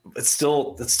 It's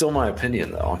still my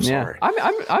opinion, though. I'm sorry.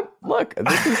 I'm look,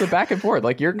 this is a back and forth.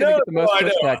 Like, you're going to get the most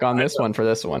pushback on this one for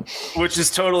this one, which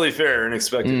is totally fair and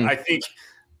expected.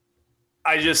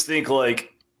 I just think like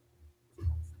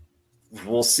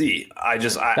we'll see.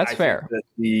 That's fair. Think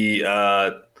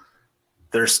that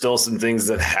there's still some things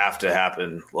that have to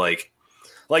happen. Like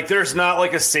there's not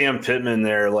like a Sam Pittman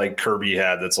there like Kirby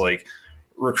had that's like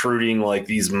recruiting like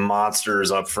these monsters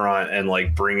up front and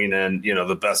like bringing in,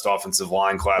 the best offensive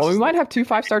line classes. Well, we might have 2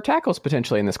 5-star tackles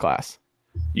potentially in this class.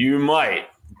 You might,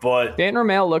 but Dan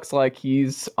Ramel looks like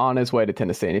he's on his way to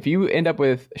Tennessee. And if you end up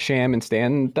with Sham and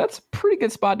Stan, that's a pretty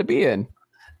good spot to be in.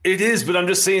 It is, but I'm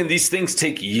just saying these things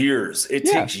take years. It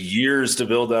takes years to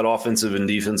build that offensive and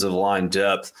defensive line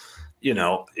depth.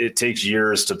 It takes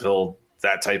years to build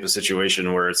that type of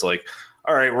situation where it's like,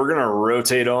 all right, we're going to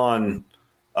rotate on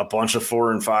a bunch of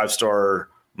 4 and 5-star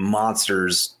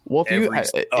monsters. Well,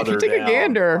 if you take a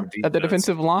gander at the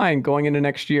defensive line going into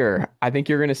next year, I think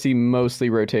you're going to see mostly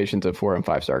rotations of 4 and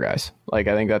 5-star guys. Like,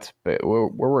 I think that's where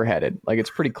we're headed. Like, it's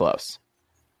pretty close.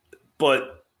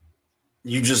 But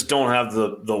you just don't have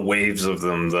the waves of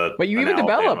them that. But you even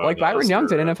develop. Like, Byron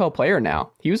Young's an NFL player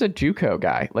now. He was a JUCO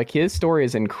guy. Like, his story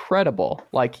is incredible.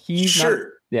 Like, he's So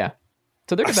they're developing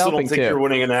too. I still don't think you're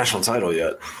winning a national title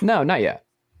yet. No, not yet.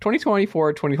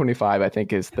 2024, 2025, I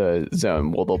think, is the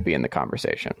zone where they'll be in the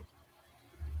conversation.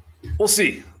 We'll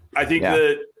see. I think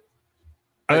that.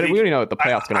 We don't even know what the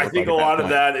playoffs going to look like. I think a lot of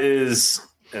that is,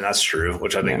 and that's true,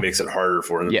 which I think makes it harder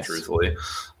for them, truthfully.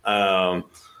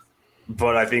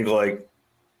 But I think, like,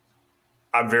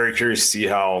 I'm very curious to see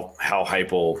how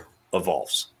Heupel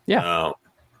evolves. Yeah.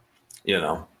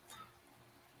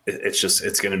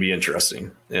 It's going to be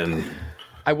interesting. And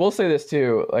I will say this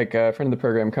too, like a friend of the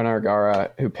program, Conar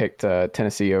Gara, who picked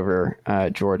Tennessee over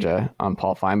Georgia on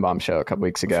Paul Feinbaum's show a couple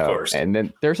weeks ago. Of course. And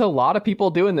then there's a lot of people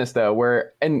doing this though,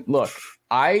 and look,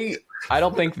 I I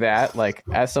don't think that, like,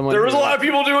 as someone there was a lot of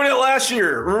people doing it last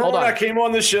year. Remember when I came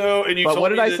on the show and you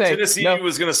told me that Tennessee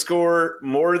was going to score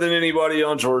more than anybody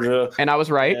on Georgia, and I was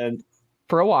right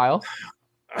for a while.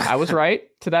 I was right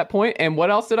to that point. And what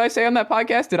else did I say on that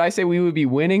podcast? Did I say we would be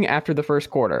winning after the first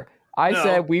quarter? I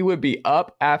said we would be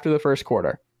up after the first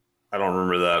quarter. I don't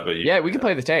remember that, but yeah, we can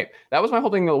play the tape. That was my whole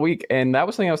thing of the week, and that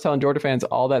was something I was telling Georgia fans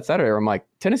all that Saturday. Where I'm like,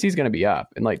 Tennessee's going to be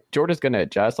up, and like Georgia's going to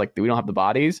adjust. Like we don't have the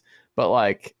bodies, but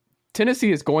like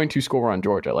Tennessee is going to score on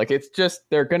Georgia. Like it's just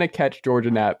they're going to catch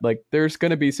Georgia nap. Like there's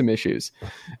going to be some issues.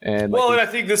 And and I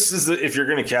think this is if you're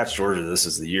going to catch Georgia, this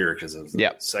is the year because of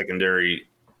the secondary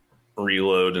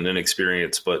reload and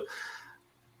inexperience. But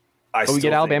we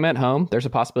get Alabama at home. There's a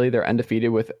possibility they're undefeated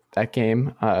with that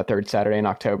game, third Saturday in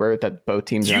October. That both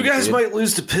teams. You guys might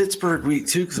lose to Pittsburgh week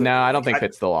 2. No, I don't think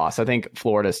Pitt's the loss. I think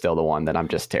Florida's still the one that I'm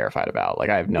just terrified about. Like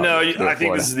I have no. No, I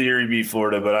think this is the year you beat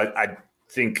Florida, but I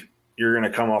think you're going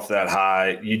to come off that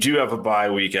high. You do have a bye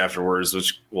week afterwards,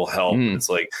 which will help. It's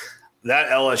like that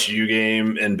LSU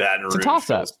game in Baton Rouge. It's a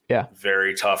toss-up. Yeah,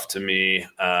 very tough to me.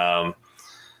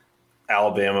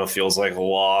 Alabama feels like a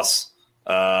loss.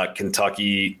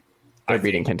 Kentucky. They're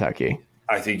beating Kentucky.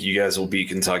 I think you guys will beat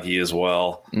Kentucky as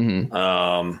well.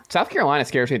 South Carolina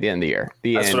scares me at the end of the year.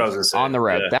 That's what I was going to say. On the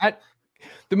road. Yeah.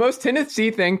 The most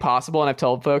Tennessee thing possible, and I've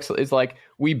told folks, is like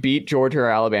we beat Georgia or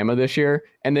Alabama this year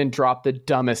and then drop the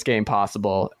dumbest game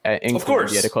possible in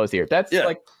Columbia to close the year.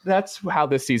 That's how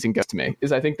this season goes to me,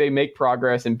 is I think they make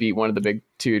progress and beat one of the big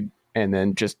two and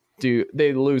then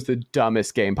they lose the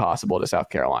dumbest game possible to South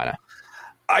Carolina.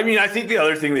 I mean, I think the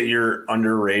other thing that you're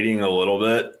underrating a little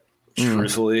bit,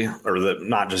 truthfully, or that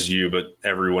not just you, but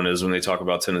everyone is when they talk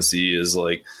about Tennessee, is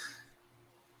like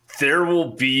there will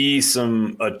be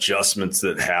some adjustments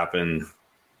that happen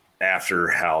after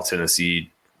how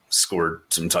Tennessee scored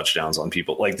some touchdowns on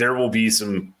people. Like there will be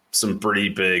some pretty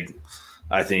big,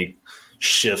 I think,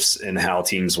 shifts in how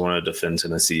teams want to defend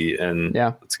Tennessee, and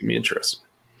it's gonna be interesting.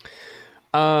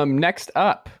 Next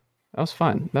up, that was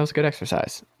fun. That was a good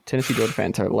exercise. Tennessee Georgia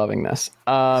fans are loving this.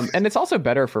 And it's also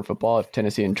better for football if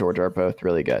Tennessee and Georgia are both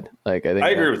really good. Like I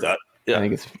agree with that. Yeah, I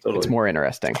think it's more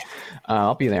interesting.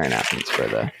 I'll be there in Athens for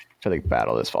the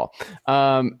battle this fall.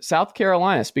 South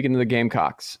Carolina, speaking of the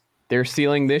Gamecocks, they're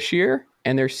ceiling this year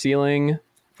and they're ceiling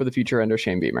for the future under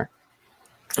Shane Beamer.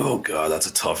 Oh God, that's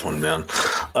a tough one, man.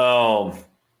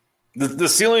 The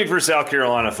ceiling for South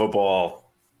Carolina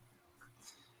football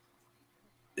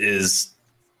is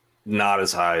not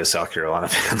as high as South Carolina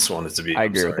fans want it to be. I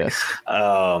agree with this.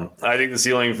 I think the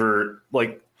ceiling for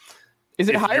is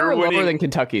it higher or lower than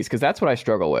Kentucky's? Because that's what I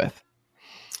struggle with.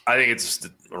 I think it's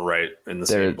right in the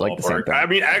same ballpark. I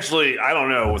mean, actually, I don't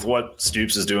know with what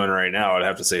Stoops is doing right now. I'd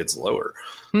have to say it's lower.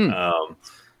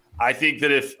 I think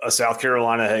that if a South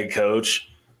Carolina head coach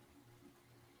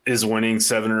is winning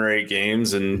 7 or 8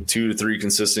 games in 2 to 3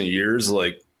 consistent years,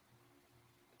 like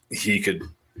he could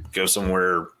go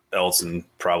somewhere else and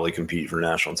probably compete for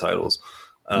national titles,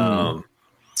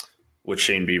 which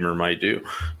Shane Beamer might do.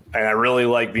 And I really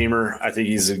like Beamer. I think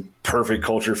he's a perfect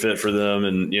culture fit for them.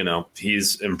 And,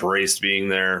 he's embraced being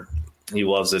there. He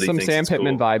loves it. Some Sam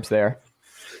Pittman vibes there.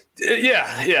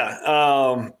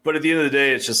 Yeah. But at the end of the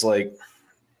day, it's just like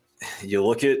you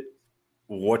look at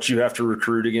what you have to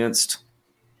recruit against,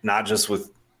 not just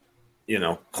with,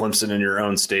 Clemson in your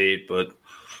own state, but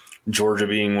Georgia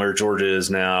being where Georgia is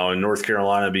now, and North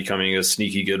Carolina becoming a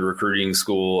sneaky good recruiting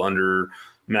school under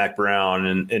Mac Brown,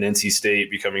 and NC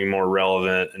State becoming more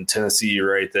relevant, and Tennessee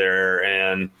right there,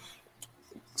 and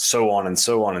so on and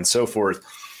so on and so forth.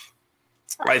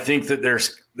 I think that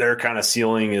their kind of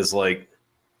ceiling is like,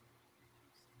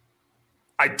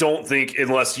 I don't think,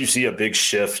 unless you see a big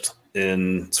shift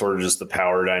in sort of just the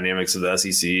power dynamics of the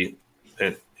SEC,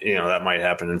 and that might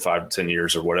happen in 5 to 10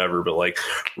 years or whatever. But like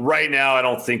right now, I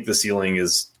don't think the ceiling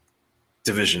is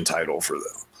division title for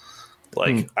them.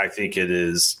 Like I think it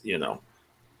is,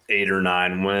 8 or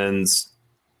 9 wins,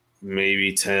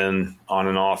 maybe 10 on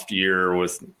and off year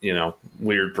with,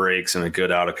 weird breaks and a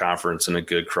good out of conference and a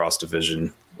good cross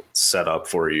division setup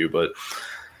for you. But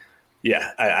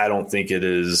yeah, I don't think it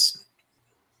is.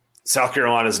 South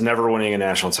Carolina's never winning a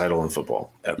national title in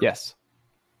football ever. Yes.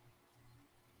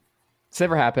 It's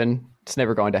never happened. It's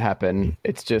never going to happen.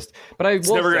 It's just, but it's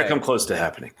never going to come close to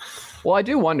happening. Well, I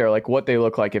do wonder what they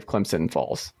look like if Clemson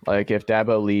falls, like if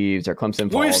Dabo leaves or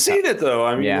Clemson falls. Well, we've seen it though.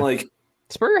 I mean,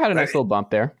 Spurrier had a nice little bump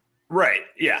there. Right.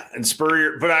 Yeah. And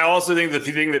Spurrier, but I also think the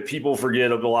thing that people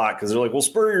forget a lot, because they're like, well,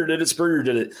 Spurrier did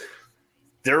it.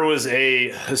 There was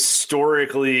a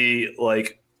historically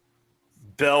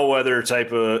bellwether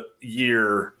type of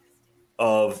year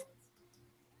of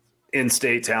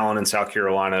in-state talent in South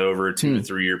Carolina over a 2 to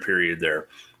 3 year period there.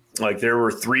 Like there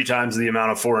were 3 times the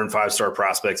amount of 4 and 5 star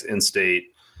prospects in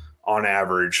state on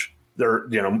average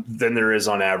than there is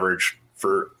on average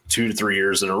for 2 to 3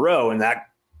 years in a row. And that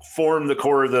formed the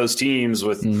core of those teams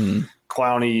with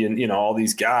Clowney and, all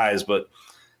these guys, but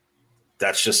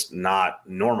that's just not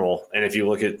normal. And if you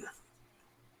look at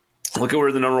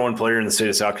where the number 1 player in the state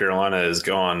of South Carolina has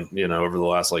gone, over the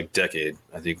last decade,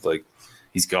 I think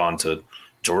he's gone to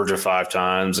Georgia 5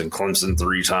 times and Clemson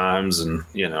 3 times. And,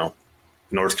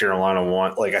 North Carolina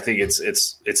 1. I think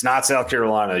it's not South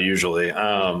Carolina usually.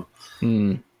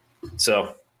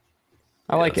 So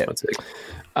I like it.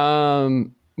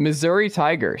 Missouri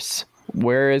Tigers.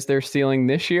 Where is their ceiling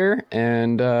this year,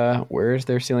 and where is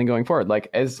their ceiling going forward?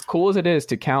 As cool as it is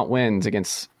to count wins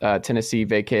against Tennessee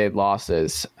vacated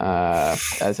losses,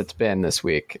 as it's been this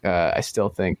week, I still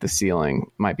think the ceiling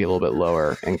might be a little bit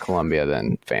lower in Columbia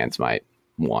than fans might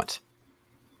want.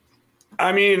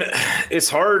 I mean, it's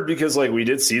hard because we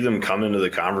did see them come into the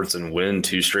conference and win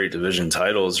 2 straight division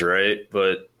titles, right?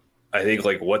 But I think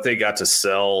what they got to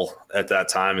sell at that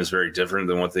time is very different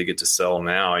than what they get to sell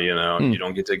now. You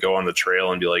don't get to go on the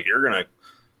trail and be like, you're going to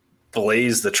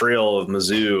blaze the trail of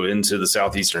Mizzou into the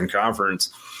Southeastern Conference.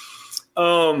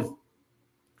 I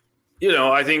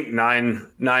think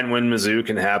 9 win Mizzou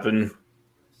can happen.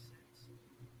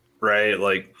 Right.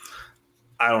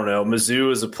 I don't know.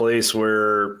 Mizzou is a place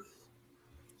where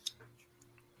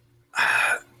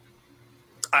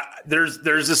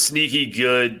there's a sneaky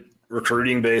good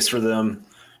recruiting base for them.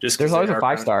 There's always a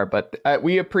 5-star, but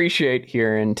we appreciate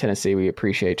here in Tennessee. We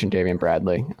appreciate Jadavian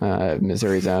Bradley,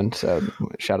 Missouri zone. So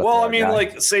shout out. Well,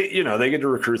 they get to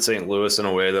recruit St. Louis in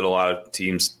a way that a lot of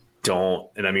teams don't.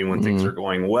 And when things are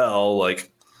going well,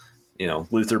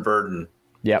 Luther Burden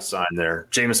signed there.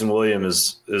 Jameson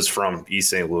Williams is from East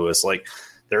St. Louis.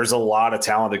 There's a lot of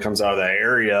talent that comes out of that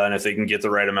area, and if they can get the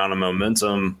right amount of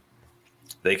momentum,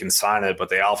 they can sign it. But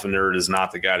the Alpha Nerd is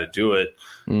not the guy to do it.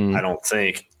 I don't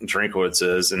think Drinkwitz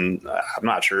is, and I'm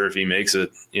not sure if he makes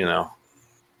it.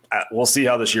 We'll see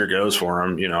how this year goes for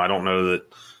him. I don't know that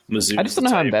Mizzou. I just don't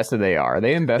know how invested they are.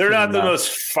 They're not the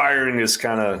most firingest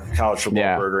kind of college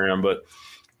football program, but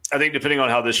I think depending on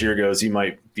how this year goes, he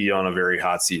might be on a very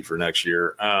hot seat for next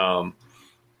year. I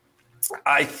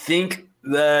think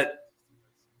that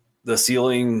the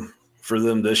ceiling for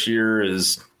them this year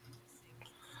is.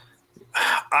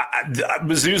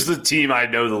 Mizzou's the team I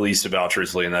know the least about,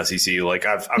 truthfully, in the SEC.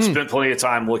 I've spent plenty of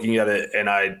time looking at it, and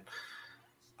I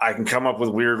can come up with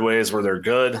weird ways where they're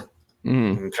good. I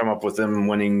can come up with them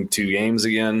winning 2 games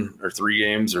again, or 3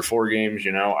 games, or 4 games.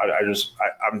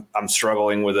 I'm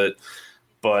struggling with it,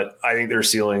 but I think their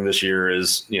ceiling this year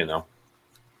is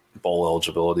bowl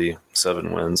eligibility,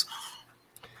 7 wins.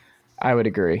 I would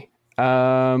agree.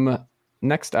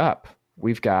 Next up,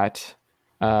 we've got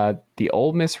the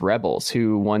Ole Miss Rebels,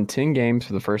 who won 10 games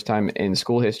for the first time in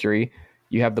school history.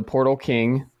 You have the Portal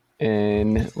King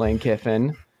in Lane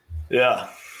Kiffin. Yeah.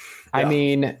 I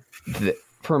mean,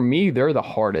 for me, they're the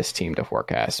hardest team to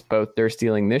forecast, both their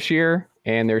ceiling this year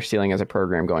and their ceiling as a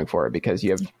program going forward, because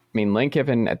Lane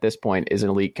Kiffin at this point is an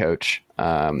elite coach.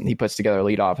 He puts together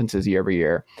elite offenses year over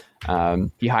year.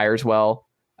 He hires well.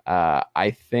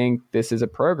 I think this is a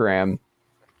program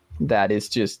that is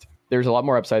just, there's a lot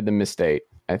more upside than Miss State,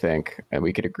 I think, and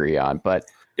we could agree on. But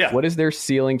what is their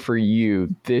ceiling for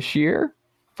you this year,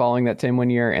 following that 10-win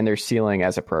year, and their ceiling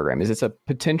as a program? Is this a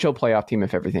potential playoff team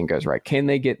if everything goes right? Can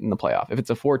they get in the playoff if it's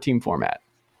a 4-team format?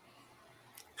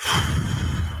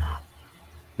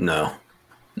 No.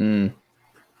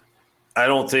 I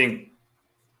don't think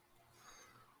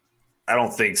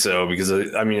so, because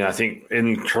I think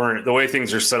the way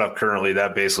things are set up currently,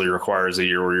 that basically requires a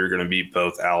year where you're going to beat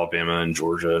both Alabama and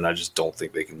Georgia, and I just don't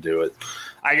think they can do it.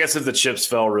 I guess if the chips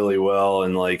fell really well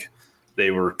and they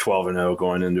were 12-0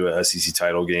 going into a SEC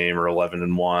title game, or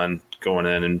 11-1 going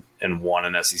in and won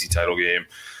an SEC title game,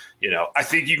 I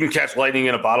think you can catch lightning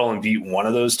in a bottle and beat one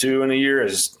of those 2 in a year.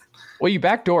 Well, you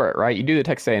backdoor it, right? You do the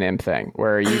Texas A&M thing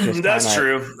where you just That's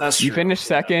true. You finish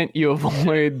second, you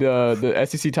avoid the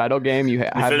SEC title game. You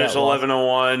finish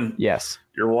 11-1. Yes.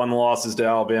 Your 1 loss is to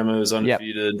Alabama, who's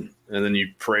undefeated, and then you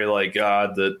pray like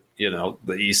God that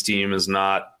the East team is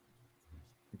not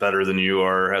better than you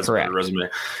are, has Correct. a better resume.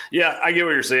 Yeah, I get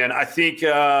what you're saying. I think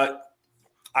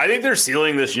their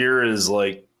ceiling this year is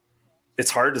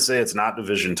it's hard to say it's not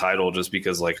division title, just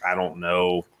because I don't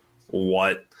know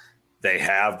what they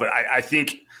have, but I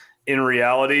think in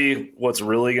reality, what's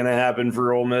really going to happen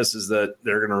for Ole Miss is that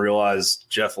they're going to realize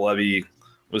Jeff Levy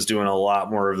was doing a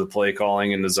lot more of the play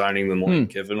calling and designing than Lane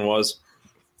Kiffin was.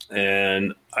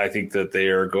 And I think that they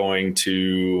are going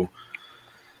to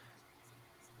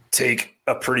take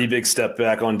a pretty big step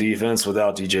back on defense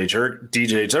without DJ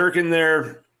Turk in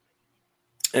there.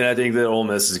 And I think that Ole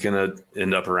Miss is going to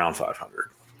end up around 500.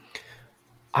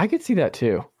 I could see that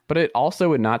too. But it also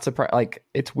would not surprise. Like,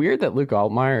 it's weird that Luke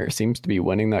Altmaier seems to be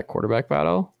winning that quarterback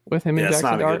battle with him and Jackson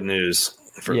Dart. That's not Dart. good news.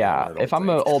 If I'm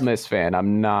an Ole Miss fan,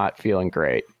 I'm not feeling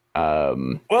great.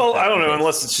 Well, I don't know,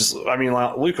 unless it's just, I mean,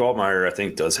 Luke Altmaier, I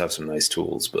think, does have some nice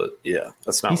tools, but yeah,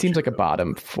 that's not. He seems like a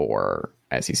bottom 4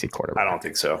 SEC quarterback. I don't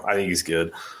think so. I think he's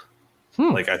good.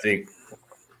 Like, I think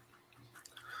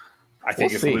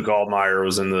if Luke Altmaier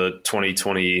was in the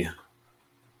 2024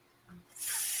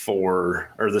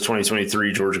 or the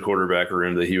 2023 Georgia quarterback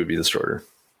room, that he would be the starter.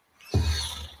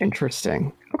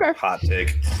 Interesting. Okay. Hot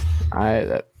take.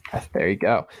 There you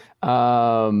go.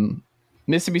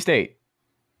 Mississippi State.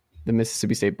 The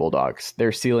Mississippi State Bulldogs.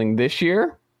 They're ceiling this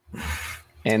year,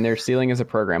 and they're ceiling as a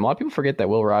program. A lot of people forget that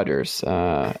Will Rogers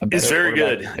is very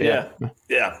good. Yeah.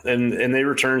 And they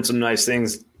returned some nice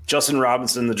things. Justin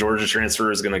Robinson, the Georgia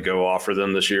transfer, is going to go off for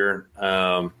them this year.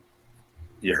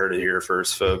 You heard it here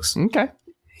first, folks. Okay.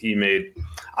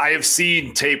 I have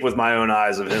seen tape with my own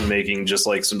eyes of him making just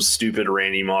like some stupid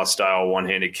Randy Moss style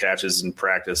one-handed catches in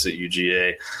practice at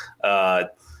UGA.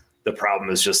 The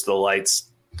problem is just the lights.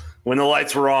 When the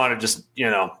lights were on, it just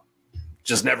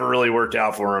never really worked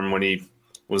out for him when he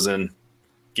was in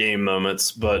game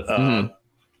moments. But I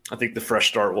think the fresh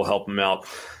start will help him out.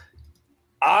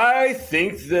 I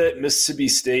think that Mississippi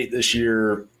State this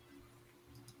year,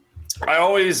 I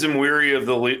always am weary of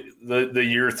the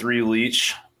year 3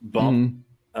 Leach bump.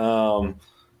 I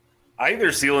think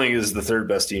their ceiling is the 3rd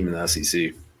best team in the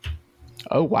SEC.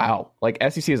 Oh, wow. Like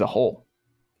SEC as a whole.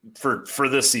 For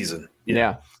this season.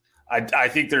 Yeah. I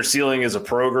think their ceiling as a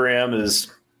program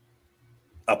is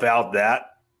about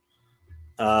that.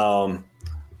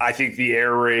 I think the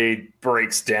air raid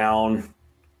breaks down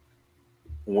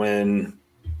when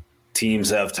teams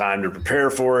have time to prepare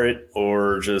for it,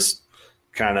 or just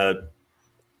kind of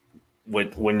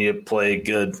when you play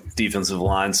good defensive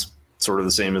lines, sort of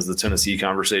the same as the Tennessee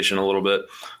conversation a little bit.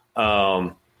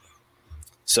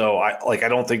 So I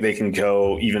don't think they can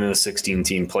go even in a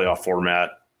 16-team playoff format.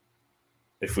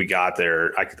 If we got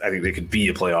there, I think they could be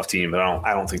a playoff team, but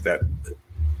I don't think that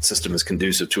system is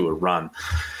conducive to a run.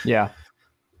 Yeah.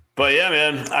 But yeah,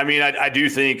 man, I mean, I do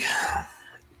think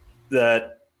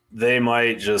that they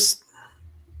might just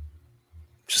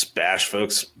bash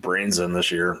folks' brains in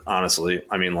this year, honestly.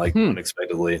 I mean, like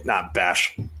unexpectedly, not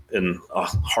bash in a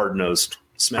hard-nosed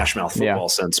smash mouth football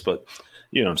sense, but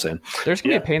you know what I'm saying? There's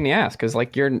going to be a pain in the ass because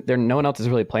like no one else is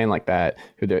really playing like that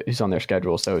who's on their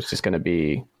schedule. So it's just going to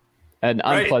be an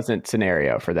unpleasant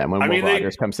scenario for them when Will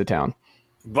Rogers comes to town.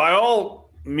 By all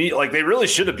means, like they really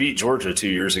should have beat Georgia 2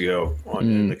 years ago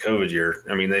in the COVID year.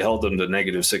 I mean, they held them to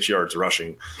 -6 yards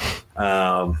rushing.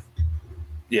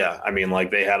 Yeah, I mean,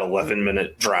 like they had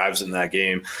 11-minute drives in that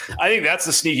game. I think that's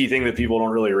the sneaky thing that people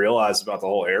don't really realize about the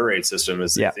whole air raid system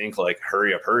is they think like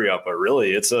hurry up, but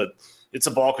really it's a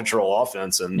ball control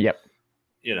offense, and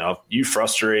you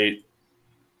frustrate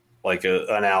like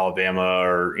an Alabama,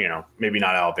 or maybe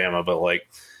not Alabama, but like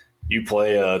you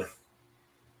play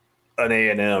an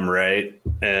A&M, right?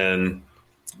 And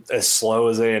as slow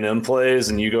as A&M plays,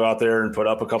 and you go out there and put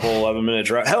up a couple 11-minute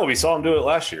drives. Hell, we saw them do it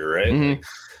last year, right?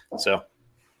 So.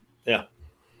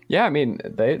 Yeah, I mean,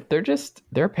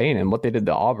 they're paying, and what they did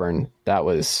to Auburn, that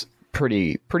was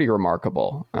pretty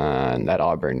remarkable. And that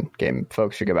Auburn game,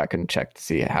 folks should go back and check to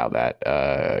see how that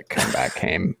comeback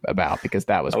came about, because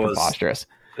that was preposterous.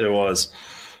 It was.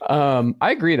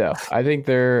 I agree, though. I think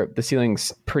the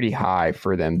ceiling's pretty high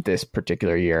for them this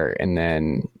particular year, and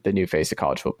then the new face of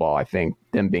college football. I think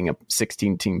them being a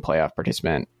 16-team playoff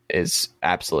participant is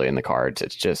absolutely in the cards.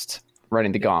 It's just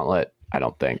running the gauntlet. I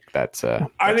don't think that's a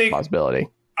possibility.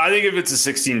 I think if it's a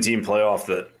 16-team playoff,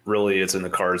 that really it's in the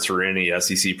cards for any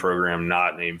SEC program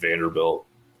not named Vanderbilt.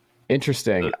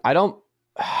 Interesting.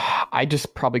 I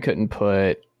just probably couldn't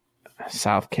put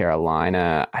South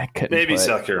Carolina. Maybe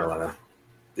South Carolina.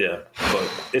 Yeah,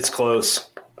 but it's close.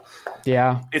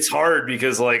 Yeah, it's hard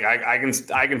because like I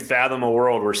can fathom a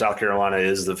world where South Carolina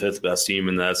is the 5th best team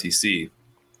in the SEC.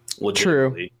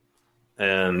 Legitimately. True.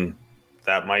 And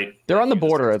they're on the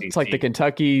border. It's like the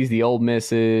Kentuckys, the Ole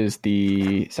Misses,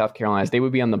 the South Carolinas. They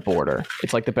would be on the border.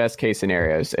 It's like the best case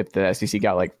scenarios if the SEC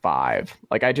got like 5.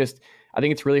 Like I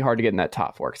think it's really hard to get in that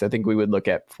top 4, because I think we would look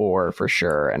at 4 for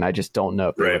sure, and I just don't know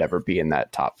if they would ever be in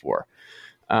that top 4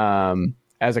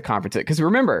 as a conference. Because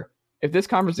remember, if this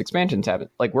conference expansion's happen,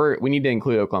 like we need to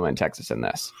include Oklahoma and Texas in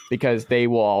this, because they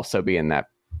will also be in that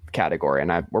category,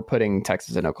 and we're putting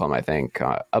Texas and Oklahoma, I think,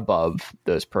 above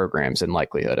those programs in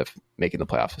likelihood of making the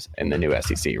playoffs in the new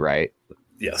SEC, right?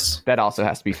 Yes. That also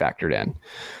has to be factored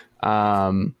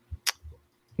in.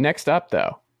 Next up,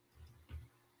 though,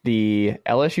 the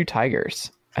LSU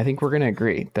Tigers. I think we're going to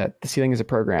agree that the ceiling is a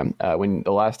program. When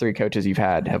the last 3 coaches you've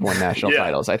had have won national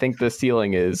titles, I think the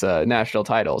ceiling is national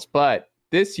titles. But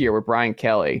this year with Brian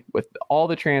Kelly, with all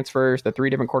the transfers, the 3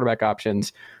 different quarterback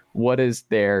options, what is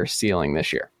their ceiling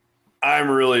this year? I'm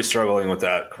really struggling with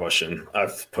that question.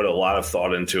 I've put a lot of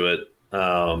thought into it.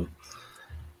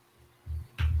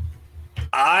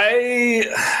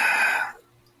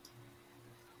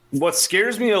 What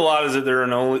scares me a lot is that they're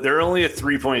only a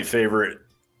 3-point favorite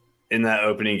in that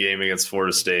opening game against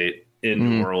Florida State in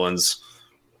New Orleans,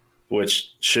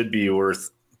 which should be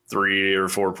worth 3 or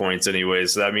 4 points anyway.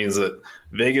 So that means that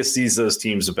Vegas sees those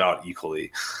teams about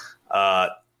equally. I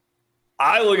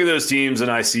look at those teams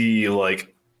and I see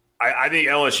I think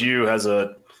LSU has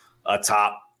a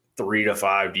top 3 to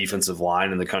 5 defensive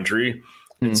line in the country.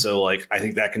 And so I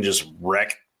think that can just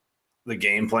wreck the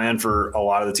game plan for a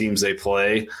lot of the teams they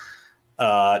play.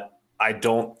 I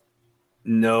don't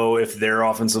know if their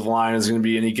offensive line is going to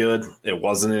be any good. It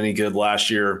wasn't any good last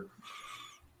year.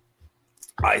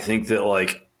 I think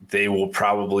that they will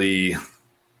probably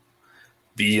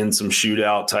be in some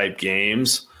shootout type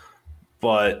games,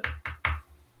 but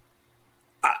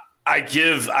I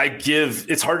give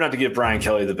it's hard not to give Brian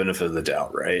Kelly the benefit of the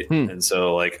doubt. Right. And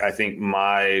so I think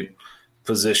my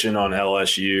position on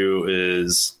LSU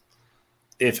is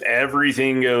if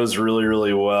everything goes really,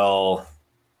 really well,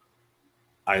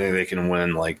 I think they can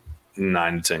win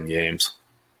 9 to 10 games.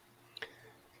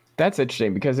 That's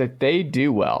interesting because if they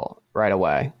do well right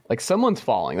away, someone's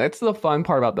falling. That's the fun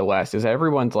part about the West is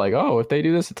everyone's oh, if they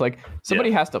do this, it's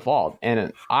somebody has to fall.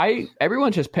 And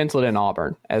everyone's just penciled in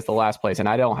Auburn as the last place, and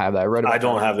I don't have that. I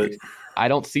don't have it. I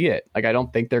don't see it. I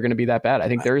don't think they're going to be that bad. I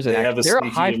think they're a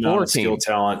high floor team.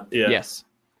 Talent. Yeah. Yes.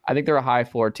 I think they're a high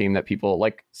floor team that people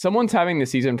someone's having the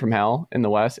season from hell in the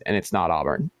West, and it's not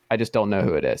Auburn. I just don't know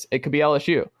who it is. It could be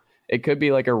LSU. It could be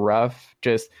a rough,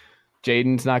 just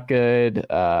Jaden's not good.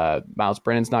 Miles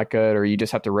Brennan's not good, or you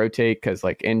just have to rotate because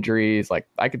injuries.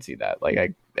 I could see that.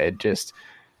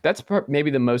 That's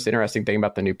maybe the most interesting thing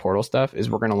about the new portal stuff is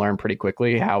we're going to learn pretty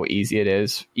quickly how easy it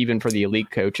is, even for the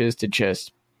elite coaches, to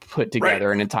just put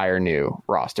together an entire new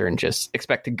roster and just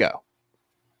expect to go.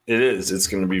 It is. It's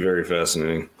going to be very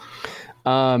fascinating.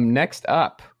 Next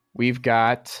up, we've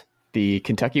got the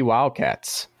Kentucky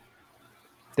Wildcats.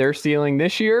 Their ceiling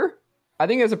this year, I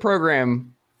think as a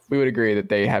program, we would agree that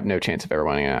they have no chance of ever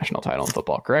winning a national title in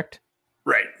football, correct?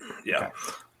 Right. Yeah. Okay.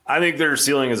 I think their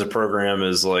ceiling as a program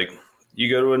is you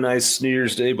go to a nice New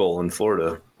Year's Day bowl in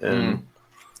Florida and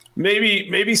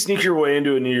maybe sneak your way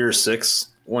into a New Year's Six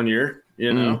one year,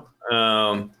 you know?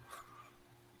 I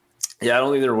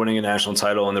don't think they're winning a national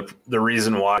title. And the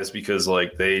reason why is because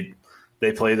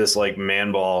they play this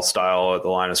man ball style at the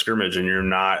line of scrimmage, and you're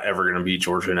not ever going to beat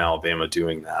Georgia and Alabama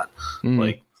doing that.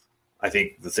 I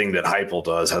think the thing that Heupel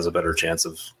does has a better chance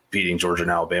of beating Georgia and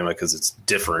Alabama because it's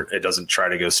different. It doesn't try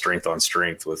to go strength on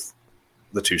strength with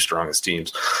the 2 strongest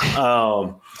teams.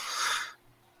 I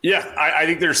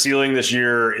think their ceiling this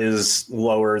year is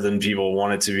lower than people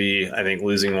want it to be. I think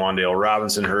losing Wan'Dale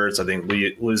Robinson hurts. I think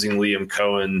losing Liam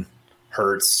Cohen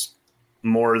hurts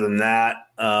more than that.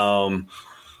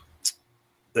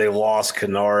 They lost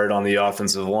Kennard on the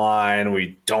offensive line.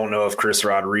 We don't know if Chris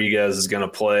Rodriguez is going to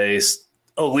play.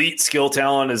 Elite skill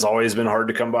talent has always been hard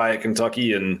to come by at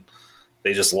Kentucky, and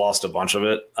they just lost a bunch of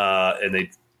it. And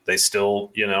they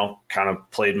still, kind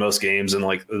of played most games in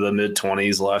the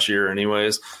mid-20s last year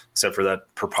anyways, except for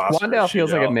that preposterous Wan'Dale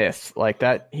feels like a myth.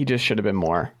 That he just should have been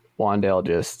more.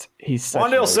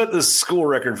 Wan'Dale set the school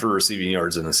record for receiving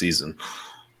yards in the season.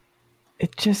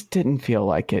 It just didn't feel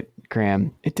like it,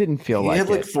 Graham. It didn't feel like it.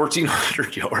 He had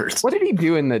 1,400 yards. What did he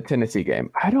do in the Tennessee game?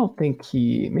 I don't think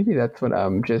maybe that's what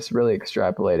I'm just really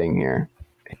extrapolating here.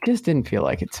 It just didn't feel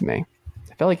like it to me.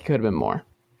 I felt like he could have been more.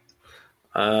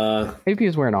 Maybe he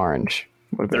was wearing orange.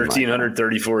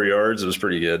 1,334 yards. It was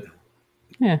pretty good.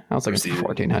 Yeah, I was looking for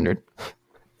 1,400.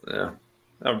 Yeah.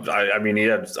 I mean, he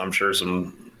had, I'm sure,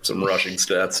 some rushing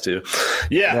stats too.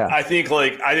 Yeah. I think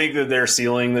that their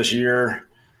ceiling this year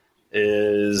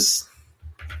is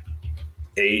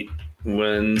 8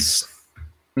 wins.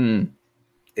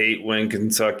 8-win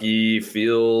Kentucky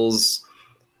feels.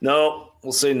 No,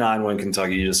 we'll say 9-win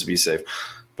Kentucky just to be safe.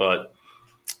 But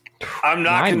I'm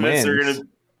not convinced they're going to.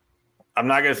 I'm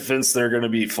not convinced they're going to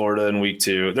beat Florida in week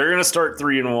 2. They're going to start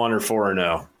 3-1 or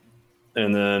 4-0,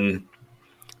 and then.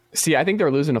 See, I think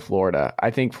they're losing to Florida. I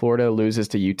think Florida loses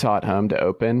to Utah at home to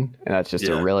open, and that's just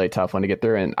a really tough one to get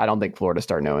through. And I don't think Florida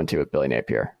start 0-2 with Billy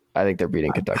Napier. I think they're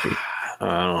beating Kentucky.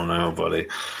 I don't know, buddy.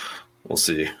 We'll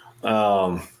see.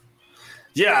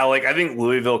 Yeah, like I think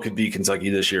Louisville could beat Kentucky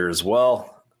this year as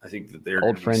well. I think that they're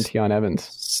Old friend Tion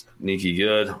Evans. Sneaky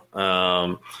good.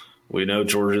 We know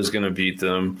Georgia's going to beat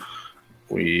them.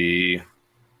 We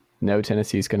know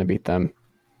Tennessee's going to beat them.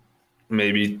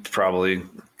 Maybe, probably,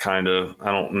 kind of.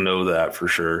 I don't know that for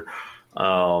sure.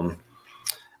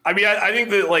 I mean, I think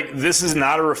that like this is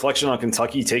not a reflection on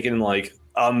Kentucky taking like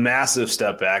a massive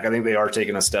step back. I think they are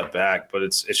taking a step back, but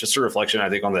it's just a reflection, I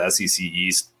think, on the SEC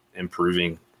East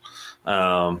improving.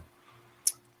 So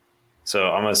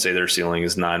I'm going to say their ceiling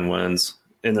is 9 wins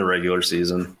in the regular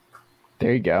season.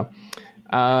 There you go.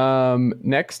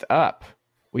 Next up,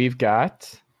 we've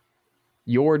got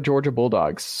your Georgia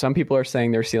Bulldogs. Some people are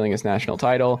saying their ceiling is national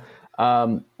title.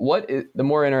 What is the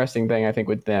more interesting thing I think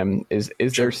with them is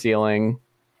their ceiling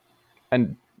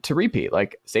and to repeat?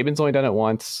 Like Saban's only done it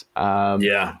once.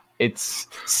 Yeah, it's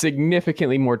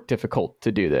significantly more difficult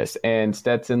to do this. And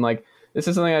Stetson, like this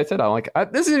is something I said. I'm like,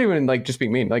 this isn't even like just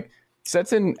being mean. Like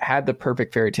Stetson had the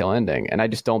perfect fairy tale ending, and I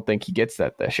just don't think he gets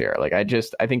that this year. Like I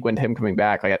think when him coming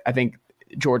back, like I think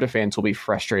Georgia fans will be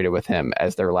frustrated with him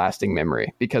as their lasting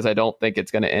memory, because I don't think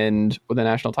it's going to end with a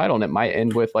national title, and it might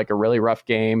end with like a really rough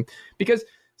game. Because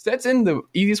Stetson, the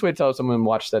easiest way to tell someone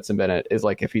watch Stetson Bennett is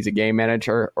like if he's a game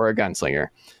manager or a gunslinger.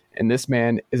 And this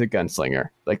man is a gunslinger.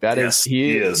 Like that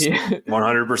he is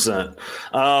 100%.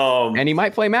 And he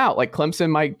might flame out. Like Clemson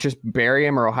might just bury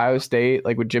him, or Ohio State,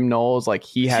 like with Jim Knowles, like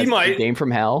he has a game from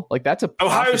hell. Like that's a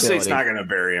Ohio State's not going to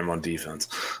bury him on defense.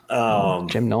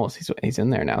 Jim Knowles, he's in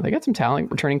there now. They got some talent,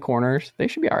 returning corners. They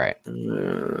should be all right.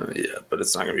 Yeah, but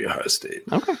it's not going to be Ohio State.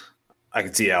 Okay. I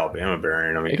could see Alabama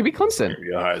burying him. It could be Clemson. It could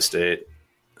be Ohio State.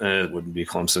 And it wouldn't be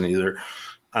Clemson either.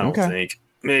 I don't think.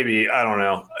 Maybe. I don't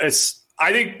know.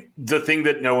 I think the thing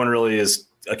that no one really is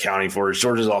accounting for is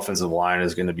Georgia's offensive line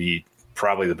is going to be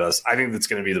probably the best. I think that's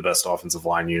going to be the best offensive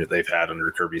line unit they've had under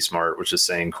Kirby Smart, which is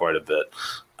saying quite a bit.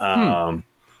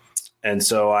 And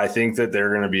so I think that they're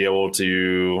going to be able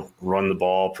to run the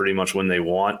ball pretty much when they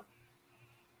want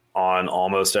on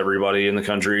almost everybody in the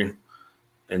country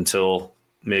until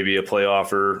maybe a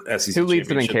playoff or SEC Who leads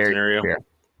them in carry scenario.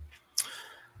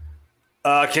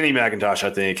 Kenny McIntosh,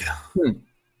 I think.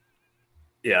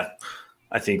 Yeah.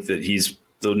 I think that he's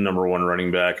the number one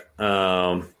running back.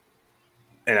 And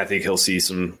I think he'll see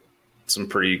some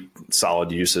pretty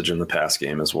solid usage in the pass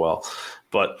game as well.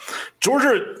 But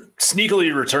Georgia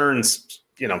sneakily returns,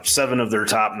 7 of their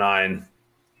top 9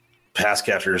 pass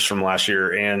catchers from last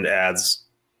year and adds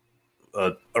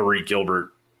Arik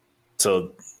Gilbert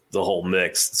to the whole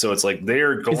mix. So it's like they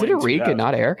are going. Is it Arik and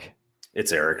not Eric?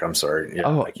 It's Eric. I'm sorry. Yeah,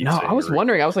 I was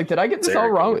wondering. I was like, did I get this all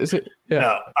wrong? Is it? Yeah.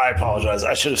 No, I apologize.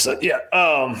 I should have said, yeah.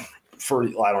 I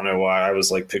don't know why I was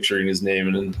like picturing his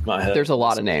name in my head. There's a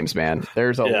lot of names, man.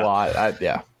 There's a lot. But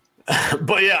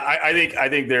yeah, I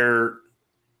think they're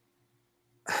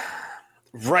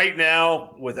right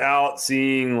now without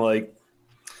seeing like,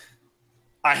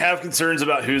 I have concerns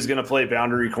about who's going to play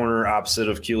boundary corner opposite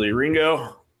of Keely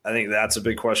Ringo. I think that's a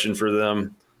big question for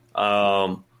them.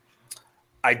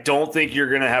 I don't think you're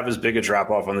going to have as big a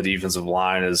drop off on the defensive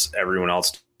line as everyone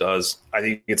else does. I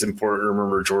think it's important to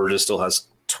remember Georgia still has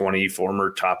 20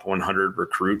 former top 100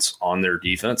 recruits on their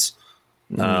defense,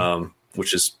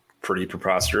 which is pretty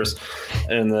preposterous.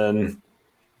 And then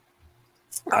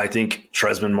I think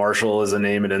Tresman Marshall is a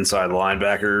name at inside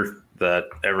linebacker that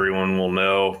everyone will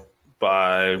know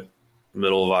by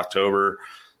middle of October.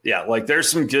 Yeah, like there's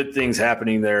some good things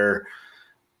happening there.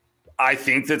 I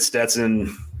think that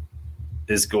Stetson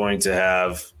is going to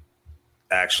have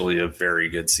actually a very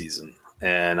good season.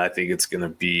 And I think it's going to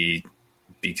be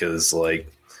because like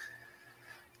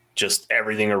just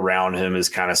everything around him is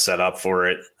kind of set up for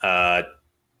it. I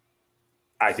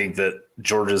think that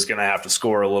Georgia's going to have to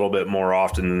score a little bit more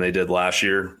often than they did last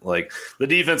year. Like the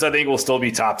defense, I think will still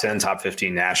be top 10, top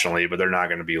 15 nationally, but they're not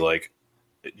going to be like,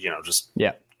 just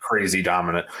crazy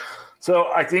dominant. So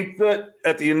I think that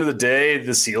at the end of the day,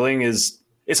 the ceiling is,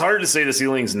 it's hard to say the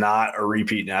ceiling's not a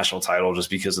repeat national title just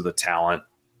because of the talent.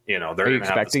 They're Are you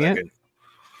expecting it?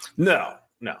 No.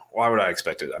 Why would I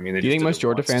expect it? I mean, do you think most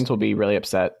Georgia fans will be really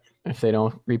upset if they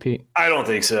don't repeat? I don't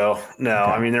think so. No,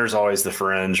 okay. I mean, there's always the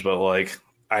fringe, but like,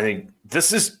 I think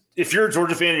this is, if you're a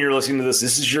Georgia fan and you're listening to this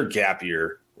is your gap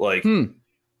year. Like,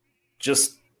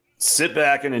 just sit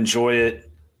back and enjoy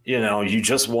it. You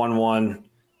just won one.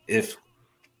 If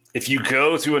you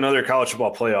go to another college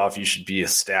football playoff, you should be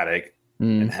ecstatic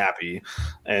and happy,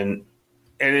 and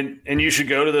you should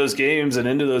go to those games and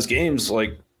into those games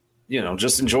like,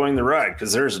 just enjoying the ride,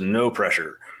 because there's no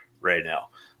pressure right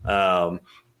now.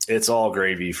 It's all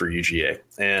gravy for UGA,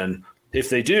 and if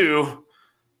they do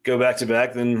go back to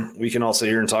back, then we can all sit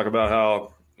here and talk about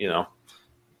how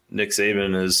Nick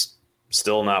Saban has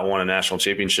still not won a national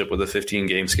championship with a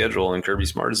 15-game schedule, and Kirby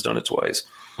Smart has done it twice.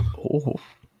 Oh,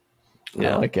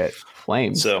 yeah. I like it.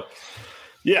 Flames. So,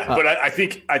 yeah, but I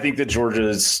think that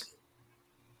Georgia's –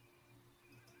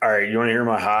 all right, you want to hear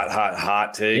my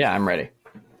hot take? Yeah, I'm ready.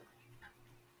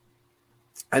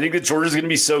 I think that Georgia's going to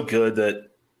be so good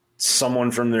that someone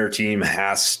from their team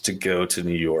has to go to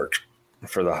New York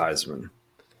for the Heisman.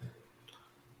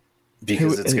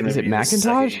 Because it's going to be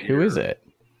McIntosh? Who is it?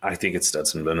 I think it's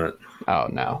Stetson Bennett. Oh,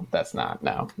 no, that's not.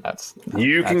 No, that's –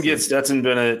 You can get Stetson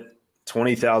Bennett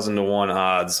 20,000 to 1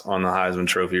 odds on the Heisman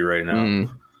Trophy right now.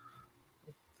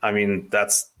 I mean,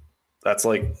 that's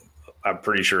like – I'm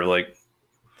pretty sure like,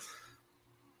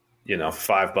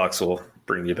 $5 will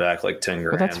bring you back like 10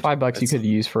 grand. But that's $5 you could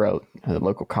use for a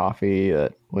local coffee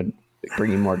that would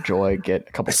bring you more joy. Get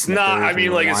a couple. It's not. I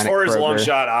mean, like as far as long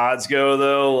shot odds go,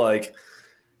 though, like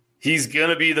he's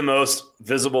gonna be the most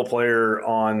visible player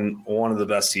on one of the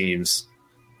best teams,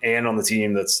 and on the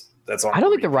team that's on. I don't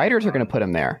think the writers are gonna put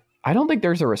him there. I don't think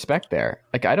there's a respect there.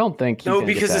 Like, I don't think no,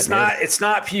 because it's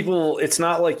not people. It's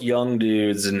not like young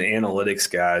dudes and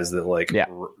analytics guys that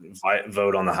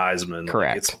vote on the Heisman.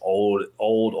 Correct. Like, it's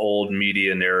old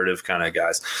media narrative kind of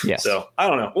guys. Yes. So I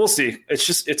don't know. We'll see. It's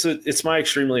just it's my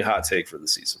extremely hot take for the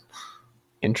season.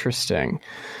 Interesting.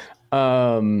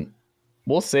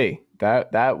 We'll see.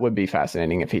 That would be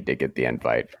fascinating if he did get the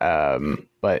invite.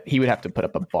 But he would have to put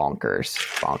up a bonkers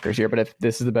year. But if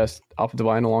this is the best offensive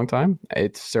line in a long time,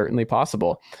 it's certainly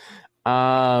possible.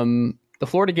 The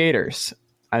Florida Gators,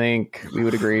 I think we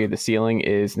would agree the ceiling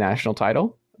is national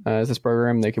title. As this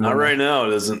program, they can not right now.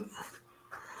 It isn't.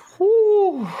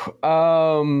 Whew.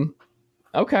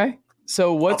 Okay.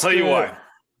 So I'll tell you why.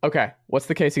 Okay. What's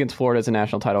the case against Florida as a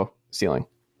national title ceiling?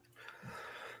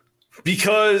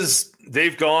 Because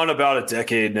they've gone about a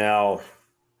decade now,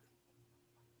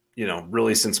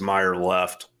 really since Meyer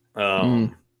left. Or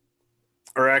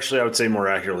actually, I would say more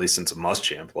accurately since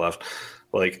Muschamp left.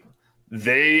 Like,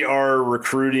 they are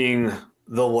recruiting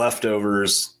the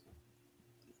leftovers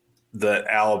that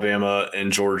Alabama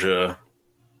and Georgia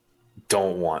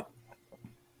don't want.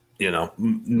 8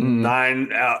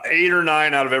 or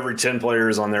 9 out of every 10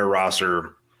 players on their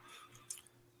roster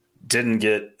didn't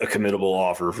get a committable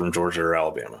offer from Georgia or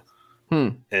Alabama.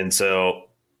 And so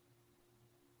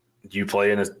you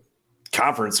play in a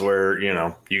conference where, you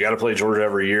got to play Georgia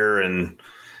every year, and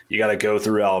you got to go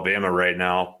through Alabama right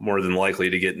now, more than likely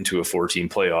to get into a 4-team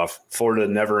playoff. Florida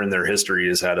never in their history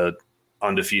has had a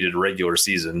undefeated regular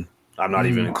season. I'm not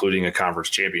even including a conference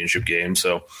championship game.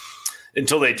 So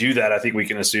until they do that, I think we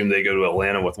can assume they go to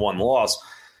Atlanta with 1 loss.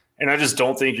 And I just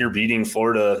don't think you're beating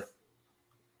you're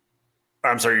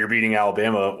beating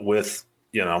Alabama with,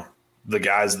 the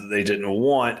guys that they didn't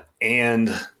want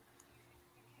and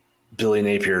Billy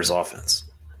Napier's offense.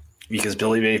 Because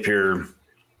Billy Napier,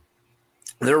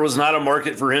 there was not a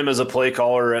market for him as a play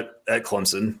caller at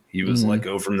Clemson. He was let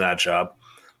go from that job.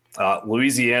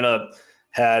 Louisiana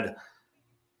had,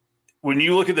 when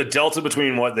you look at the delta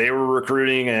between what they were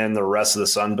recruiting and the rest of the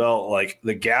Sun Belt, like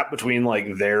the gap between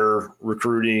like their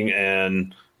recruiting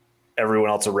and everyone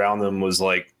else around them was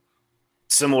like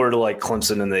similar to like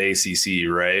Clemson and the ACC,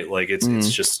 right? Like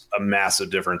it's just a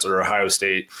massive difference, or Ohio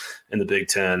State in the Big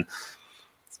Ten.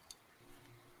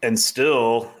 And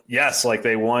still, yes, like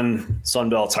they won Sun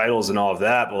Belt titles and all of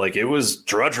that, but like it was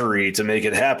drudgery to make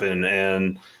it happen.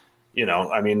 And,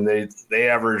 they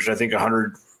averaged, I think,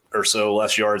 100 or so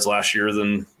less yards last year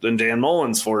than Dan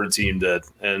Mullen's Florida team did.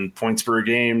 And points per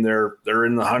game, they're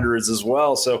in the hundreds as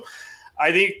well. So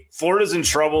I think Florida's in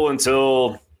trouble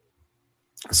until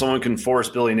someone can force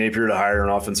Billy Napier to hire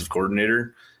an offensive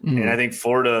coordinator. And I think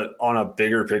Florida on a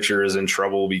bigger picture is in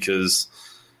trouble because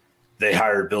they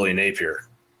hired Billy Napier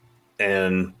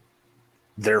and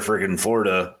they're freaking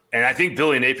Florida. And I think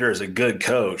Billy Napier is a good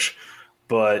coach,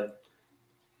 but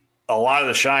a lot of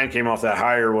the shine came off that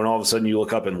hire when all of a sudden you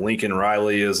look up and Lincoln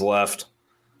Riley has left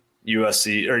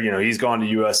USC, or, he's gone to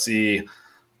USC.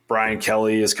 Brian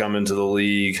Kelly has come into the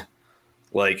league.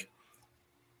 Like,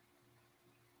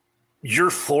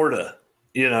 you're Florida,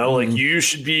 like you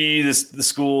should be the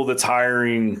school that's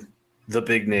hiring the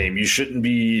big name. You shouldn't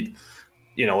be,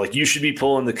 like you should be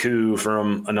pulling the coup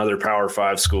from another Power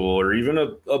 5 school or even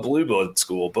a blue blood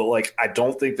school. But like, I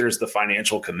don't think there's the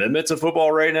financial commitment to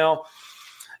football right now.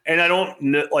 And I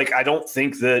don't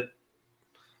think that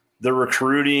the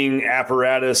recruiting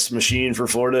apparatus machine for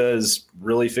Florida is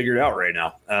really figured out right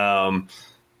now.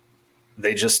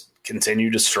 They just continue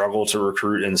to struggle to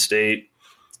recruit in state.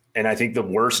 And I think the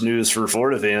worst news for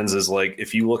Florida fans is, like,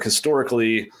 if you look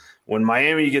historically, when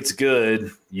Miami gets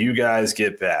good, you guys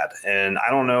get bad. And I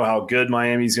don't know how good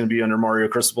Miami's going to be under Mario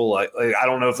Cristobal. Like, I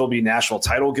don't know if they'll be national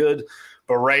title good,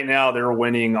 but right now they're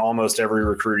winning almost every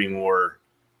recruiting war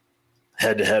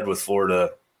head to head with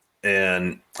Florida.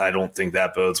 And I don't think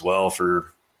that bodes well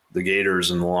for the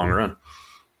Gators in the long run.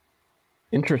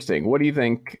 Interesting. What do you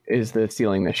think is the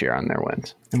ceiling this year on their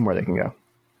wins and where they can go?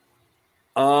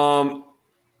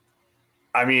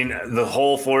 I mean, the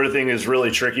whole Florida thing is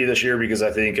really tricky this year because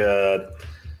I think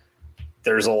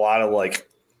there's a lot of like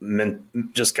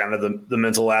just kind of the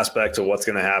mental aspect of what's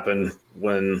going to happen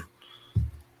when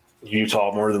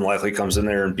Utah more than likely comes in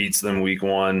there and beats them week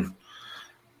one.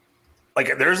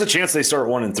 Like, there's a chance they start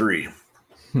 1-3.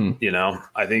 You know,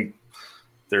 I think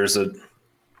there's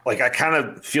I kind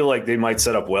of feel like they might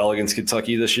set up well against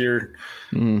Kentucky this year,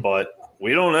 but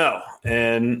we don't know.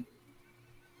 And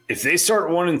if they start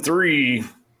 1-3,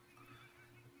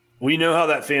 we know how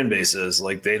that fan base is.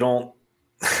 Like, they don't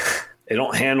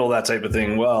handle that type of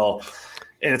thing well.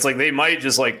 And it's like they might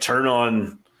just like turn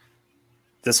on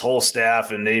this whole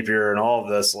staff and Napier and all of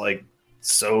this like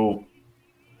so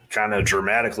kind of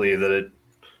dramatically that it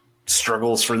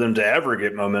struggles for them to ever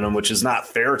get momentum, which is not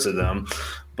fair to them.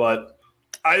 But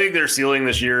I think their ceiling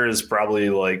this year is probably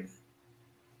like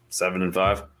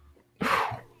 7-5.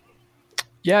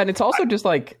 Yeah, and it's also just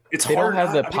like it's they hard. don't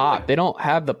have the pop. They don't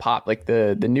have the pop. Like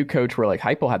the new coach where like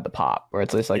Heupel had the pop, where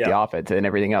it's just like the offense and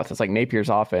everything else. It's like Napier's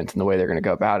offense and the way they're going to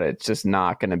go about it. It's just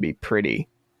not going to be pretty.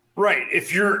 Right.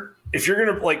 If you're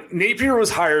going to like Napier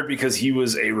was hired because he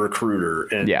was a recruiter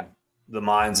in the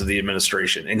minds of the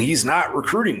administration, and he's not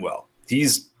recruiting well.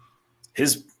 His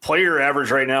player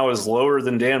average right now is lower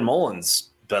than Dan Mullen's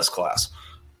best class,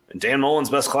 and Dan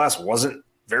Mullen's best class wasn't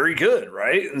very good.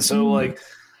 Right. And so like,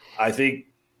 I think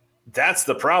that's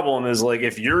the problem is like,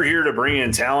 if you're here to bring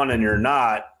in talent and you're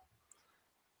not,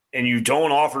 and you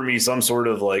don't offer me some sort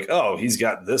of like, oh, he's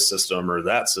got this system or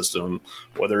that system,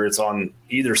 whether it's on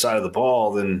either side of the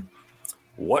ball, then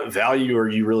what value are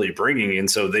you really bringing?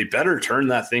 And so they better turn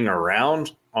that thing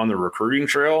around on the recruiting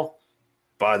trail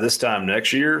by this time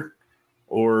next year,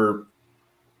 or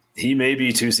he may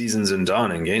be 2 seasons and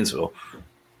done in Gainesville.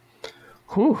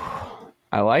 Whew.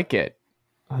 I like it.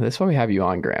 Oh, this is why we have you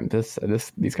on, Graham. These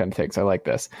kind of takes. I like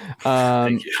this.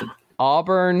 Thank you.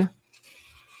 Auburn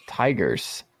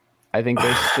Tigers. I think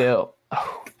they're still.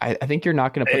 I think you're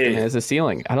not going to put them as a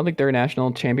ceiling. I don't think they're a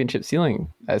national championship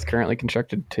ceiling as currently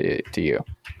constructed to you.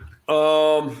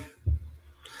 Oh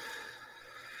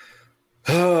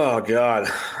God,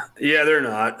 yeah, they're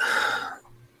not,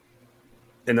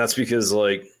 and that's because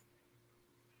like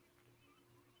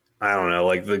I don't know,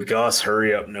 like the Gus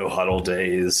hurry up no huddle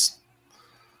days.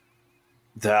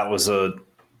 That was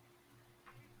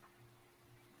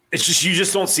it's just, you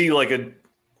just don't see like a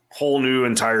whole new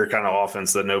entire kind of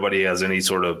offense that nobody has any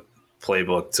sort of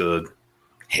playbook to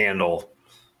handle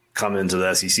come into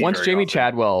the SEC. Once Jamie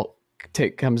Chadwell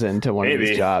comes into one of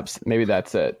these jobs, maybe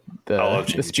that's it. The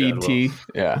speed tee.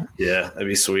 Yeah. Yeah. That'd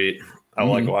be sweet. I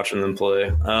like watching them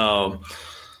play.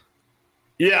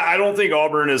 Yeah. I don't think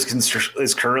Auburn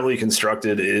is currently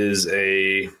constructed is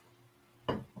a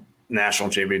national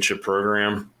championship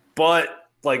program, but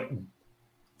like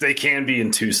they can be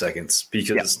in 2 seconds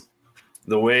because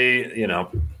the way, you know,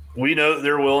 we know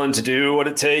they're willing to do what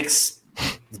it takes.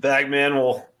 The bag man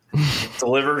will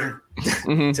deliver,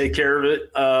 take care of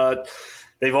it.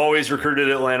 They've always recruited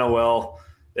Atlanta well.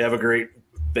 They have a great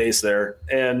base there.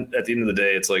 And at the end of the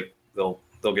day, it's like they'll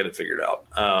get it figured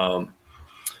out.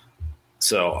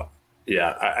 So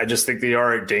yeah, I just think they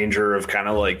are in danger of kind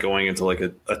of like going into like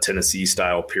a Tennessee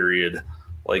style period,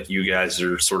 like you guys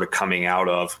are sort of coming out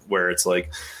of, where it's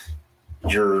like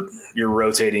you're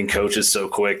rotating coaches so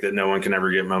quick that no one can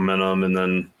ever get momentum, and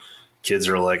then kids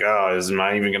are like, oh, am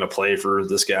I even going to play for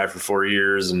this guy for 4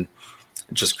 years? And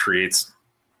it just creates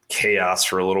chaos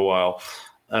for a little while.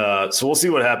 So we'll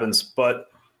see what happens, but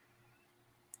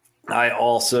I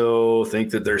also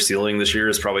think that their ceiling this year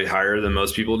is probably higher than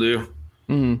most people do.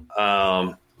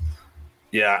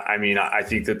 Yeah, I mean, I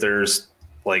think that there's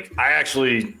like, I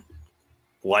actually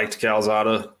liked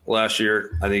Calzada last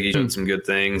year. I think he did some good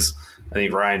things. I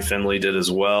think Ryan Finley did as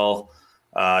well.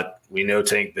 We know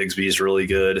Tank Bigsby is really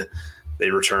good.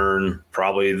 They return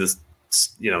probably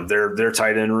their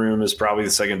tight end room is probably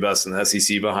the second best in the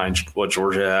SEC behind what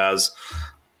Georgia has.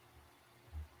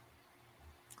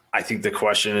 I think the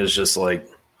question is just like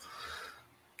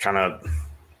kind of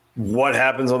what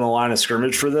happens on the line of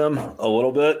scrimmage for them a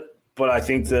little bit, but I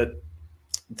think that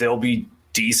they'll be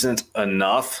decent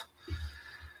enough.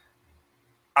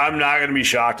 I'm not going to be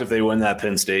shocked if they win that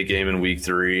Penn State game in week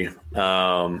 3.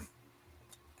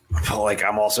 But like,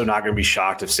 I'm also not going to be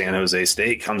shocked if San Jose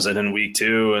State comes in week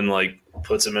 2 and like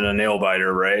puts them in a nail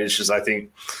biter, right? It's just, I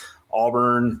think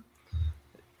Auburn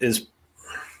is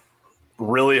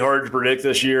really hard to predict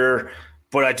this year,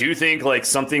 but I do think like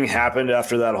something happened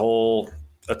after that whole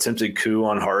attempted coup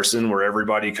on Harsin where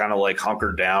everybody kind of like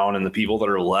hunkered down and the people that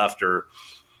are left are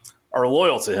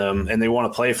loyal to him and they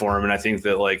want to play for him. And I think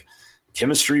that like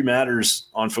chemistry matters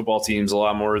on football teams a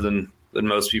lot more than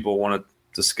most people want to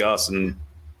discuss. And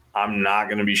I'm not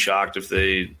going to be shocked if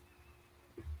they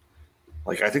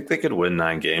like, I think they could win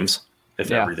 9 games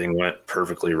if everything went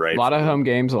perfectly right. A lot of home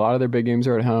games. A lot of their big games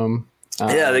are at home.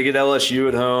 They get LSU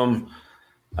at home.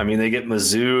 I mean, they get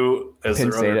Mizzou as Penn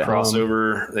their State other at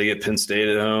crossover. Home. They get Penn State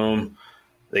at home.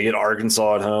 They get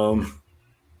Arkansas at home.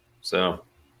 So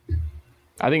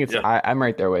I think it's I'm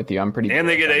right there with you. I'm pretty and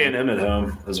they get A&M at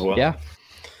home as well. Yeah.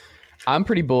 I'm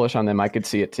pretty bullish on them. I could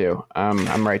see it too.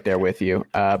 I'm right there with you.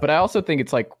 But I also think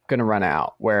it's like going to run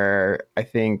out where I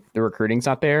think the recruiting's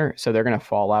not there. So they're going to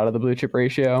fall out of the blue chip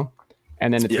ratio.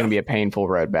 And then it's going to be a painful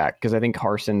road back because I think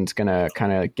Harsin's going to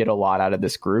kind of get a lot out of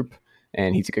this group.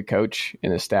 And he's a good coach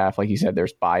and the staff. Like you said,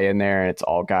 there's buy-in there and it's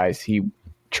all guys he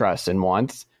trusts and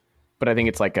wants. But I think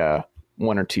it's like a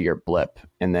 1 or 2 year blip.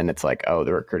 And then it's like, oh,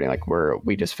 the recruiting, like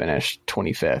we just finished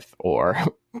 25th or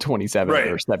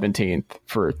 27th or 17th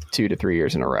for 2 to 3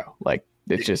 years in a row. Like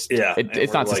it's just,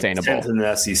 it's not sustainable. 10th in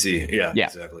the SEC. Yeah,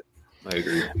 exactly. I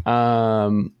agree.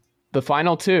 The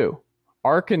final 2,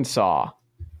 Arkansas.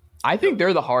 I think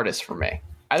they're the hardest for me.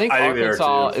 I think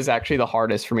Arkansas is actually the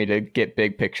hardest for me to get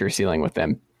big picture ceiling with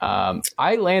them.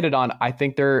 I landed on, I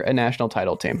think they're a national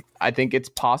title team. I think it's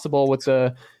possible with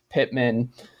the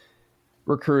Pittman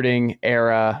recruiting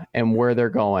era and where they're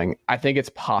going. I think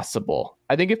it's possible.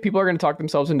 I think if people are going to talk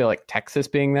themselves into like Texas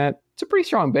being that, it's a pretty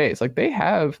strong base. Like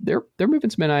they're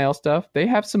moving some NIL stuff. They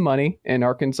have some money in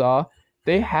Arkansas.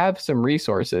 They have some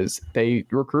resources. They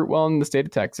recruit well in the state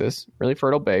of Texas, really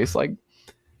fertile base. Like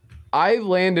I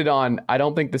landed on, I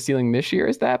don't think the ceiling this year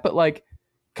is that, but like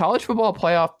college football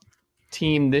playoff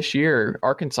team this year,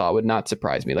 Arkansas would not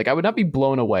surprise me. Like I would not be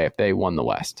blown away if they won the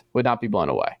West. Would not be blown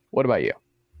away. What about you?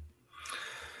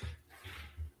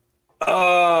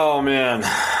 Oh man.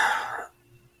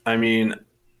 I mean,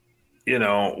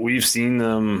 we've seen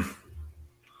them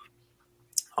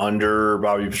under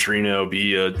Bobby Petrino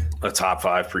be a top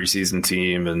 5 preseason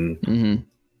team and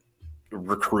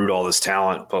recruit all this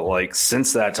talent. But like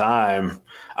since that time,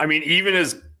 I mean, even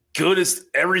as good as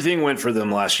everything went for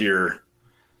them last year,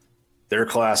 their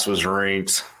class was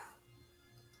ranked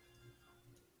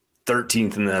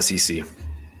 13th in the SEC.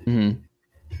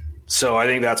 So I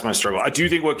think that's my struggle. I do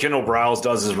think what Kendall Briles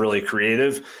does is really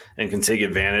creative and can take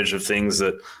advantage of things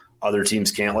that other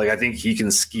teams can't. Like I think he can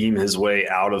scheme his way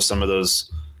out of some of those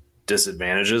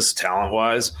disadvantages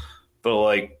talent-wise. But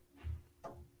like,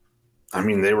 I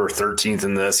mean, they were 13th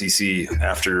in the SEC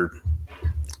after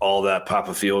all that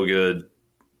Papa Feelgood,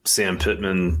 Sam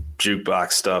Pittman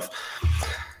jukebox stuff.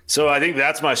 So I think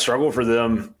that's my struggle for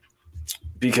them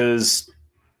because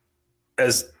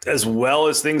as well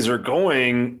as things are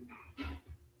going,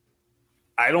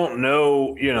 I don't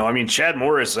know, I mean, Chad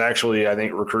Morris actually, I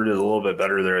think, recruited a little bit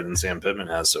better there than Sam Pittman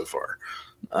has so far.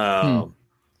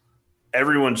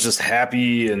 Everyone's just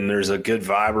happy and there's a good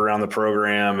vibe around the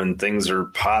program and things are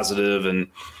positive and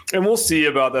we'll see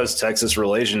about those Texas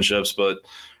relationships. But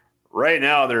right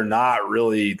now they're not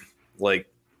really like,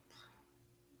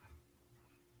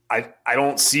 I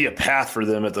don't see a path for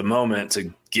them at the moment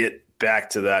to get back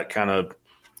to that kind of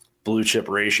blue chip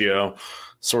ratio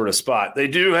sort of spot. They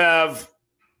do have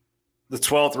the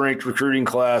 12th ranked recruiting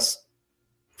class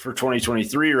for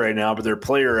 2023 right now, but their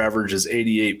player average is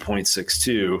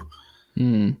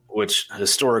 88.62, which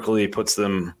historically puts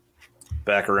them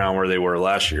back around where they were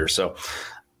last year. So,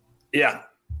 yeah,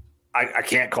 I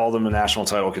can't call them a national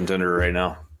title contender right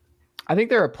now. I think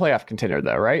they're a playoff contender,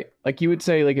 though, right? Like you would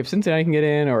say, like if Cincinnati can get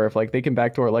in, or if like they can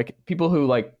backdoor, like people who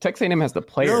like Texas A&M has the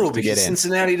players to get in.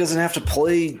 Cincinnati doesn't have to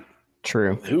play.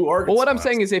 True. Who Arkansas? Well, what I'm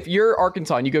saying is, if you're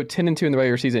Arkansas and you go 10-2 in the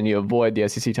regular season, you avoid the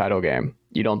SEC title game.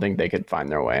 You don't think they could find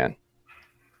their way in?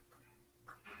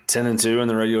 10-2 in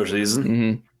the regular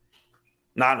season.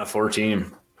 Not in a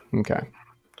 4-team. Okay.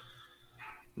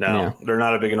 No, they're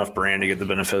not a big enough brand to get the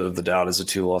benefit of the doubt as a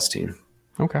 2-loss team.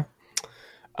 Okay.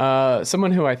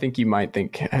 Someone who I think you might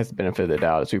think has the benefit of the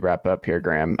doubt as we wrap up here,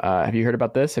 Graham. Have you heard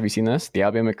about this? Have you seen this? The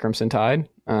Alabama Crimson Tide.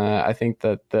 I think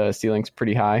that the ceiling's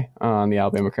pretty high on the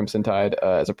Alabama Crimson Tide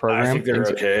as a program. I think they're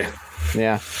okay.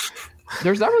 Yeah.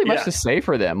 There's not really much to say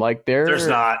for them. Like there's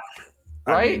not.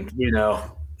 Right? I mean,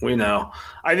 we know.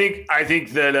 I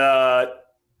think that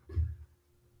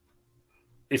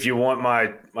if you want my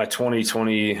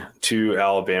 2022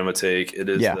 Alabama take, it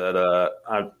is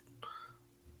that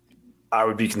I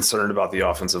would be concerned about the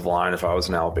offensive line if I was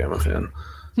an Alabama fan.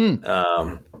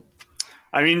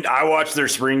 I mean, I watched their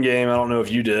spring game. I don't know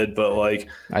if you did, but like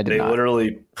they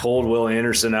literally pulled Will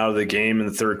Anderson out of the game in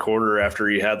the third quarter after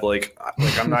he had like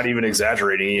I'm not even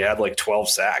exaggerating. He had like 12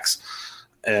 sacks.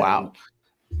 And, wow.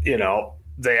 You know,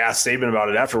 they asked Saban about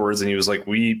it afterwards, and he was like,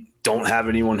 "We don't have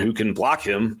anyone who can block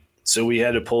him, so we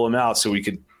had to pull him out so we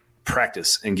could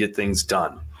practice and get things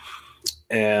done."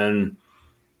 And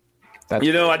I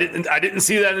didn't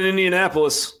see that in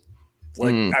Indianapolis.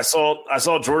 Like I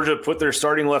saw Georgia put their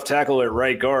starting left tackle at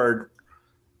right guard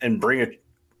and bring a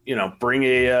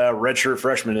redshirt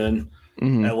freshman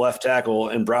in at left tackle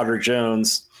and Broderick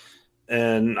Jones,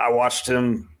 and I watched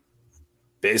him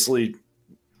basically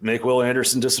make Will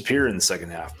Anderson disappear in the second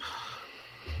half.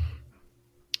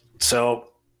 So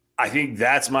I think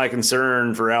that's my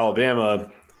concern for Alabama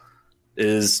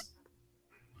is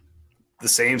the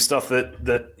same stuff that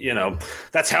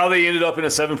that's how they ended up in a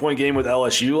 7-point game with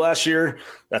LSU last year.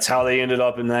 That's how they ended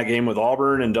up in that game with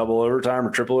Auburn in double overtime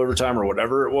or triple overtime or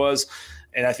whatever it was.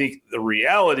 And I think the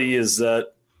reality is that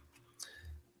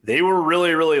they were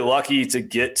really, really lucky to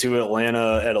get to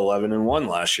Atlanta at 11-1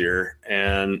 last year.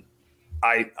 And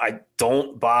I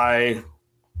don't buy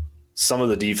some of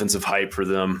the defensive hype for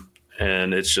them.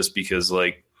 And it's just because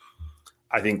I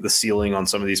think the ceiling on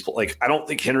some of these, I don't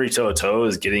think Henry To'oTo'o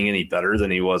is getting any better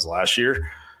than he was last year.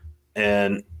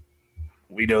 And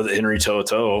we know that Henry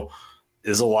To'oTo'o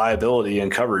is a liability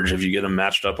in coverage if you get him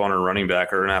matched up on a running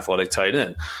back or an athletic tight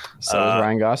end. So is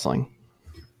Ryan Gosling.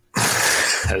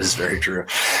 That is very true.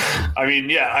 I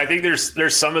mean, yeah, I think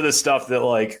there's some of the stuff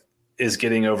that is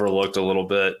getting overlooked a little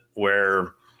bit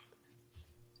where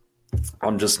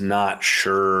I'm just not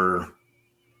sure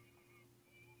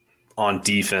on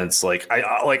defense.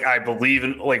 I believe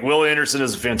in Will Anderson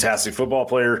is a fantastic football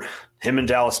player. Him and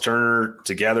Dallas Turner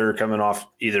together coming off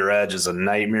either edge is a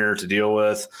nightmare to deal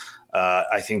with.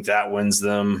 I think that wins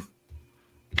them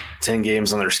 10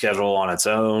 games on their schedule on its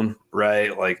own,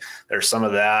 right? There's some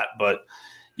of that, but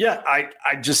yeah, I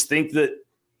just think that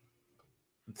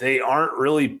they aren't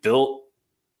really built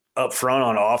up front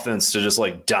on offense to just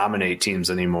dominate teams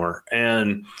anymore.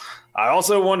 And I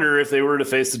also wonder if they were to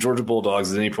face the Georgia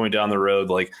Bulldogs at any point down the road,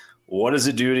 what does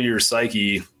it do to your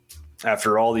psyche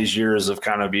after all these years of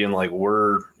kind of being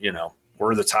we're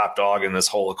the top dog in this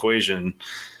whole equation?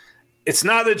 It's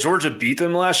not that Georgia beat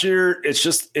them last year.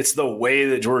 It's the way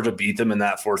that Georgia beat them in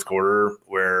that fourth quarter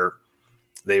where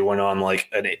they went on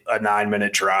a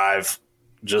 9-minute drive,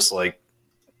 just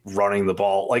running the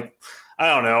ball.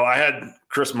 I don't know. I had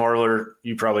Chris Marler.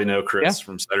 You probably know Chris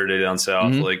from Saturday Down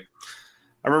South. Mm-hmm.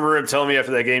 I remember him telling me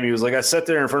after that game, he was I sat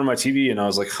there in front of my TV and I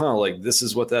was this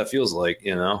is what that feels like,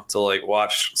 to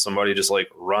watch somebody just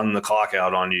run the clock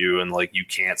out on you and you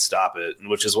can't stop it,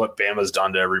 which is what Bama's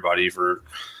done to everybody for,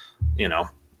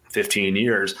 15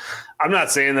 years. I'm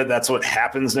not saying that that's what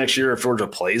happens next year if Georgia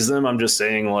plays them. I'm just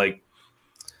saying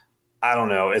I don't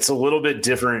know. It's a little bit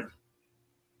different,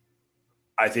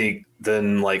 I think,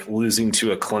 than losing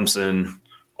to a Clemson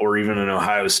or even an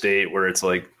Ohio State where it's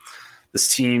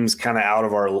this team's kind of out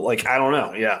of our, I don't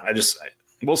know. Yeah.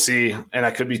 We'll see. And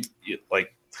I could be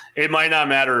it might not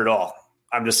matter at all.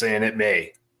 I'm just saying it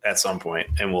may at some point,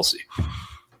 and we'll see.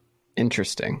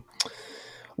 Interesting.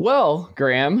 Well,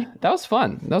 Graham, that was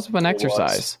fun. That was a fun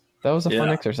exercise. That was a fun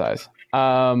exercise.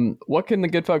 What can the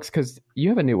good folks, because you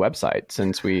have a new website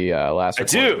since we last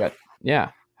recorded. I do. Yeah.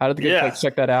 How did the good folks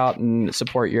check that out and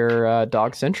support your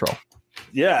Dawg Central?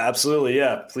 Yeah, absolutely.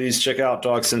 Yeah. Please check out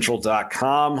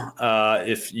dawgcentral.com.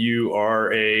 If you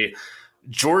are a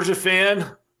Georgia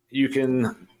fan, you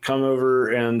can come over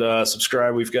and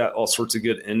subscribe. We've got all sorts of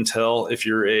good intel. If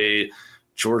you're a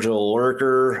Georgia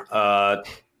lurker,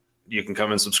 you can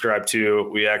come and subscribe too.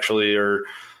 We actually are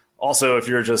also, if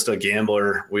you're just a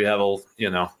gambler, we have a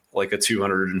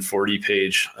 240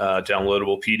 page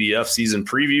downloadable PDF season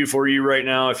preview for you right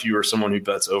now. If you are someone who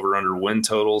bets over under win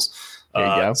totals. There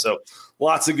you go. So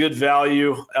lots of good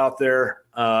value out there.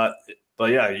 But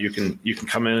yeah, you can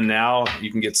come in now. You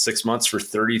can get 6 months for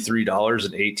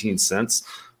 $33.18.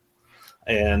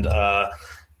 And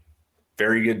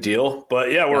very good deal.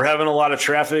 But yeah, we're having a lot of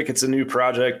traffic. It's a new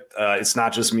project. It's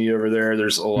not just me over there.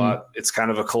 There's a lot. It's kind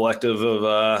of a collective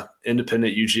of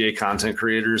independent UGA content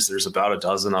creators. There's about a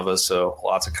dozen of us. So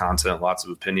lots of content, lots of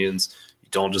opinions. You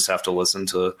don't just have to listen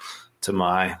to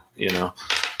my,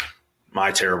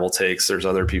 my terrible takes. There's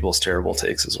other people's terrible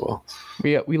takes as well.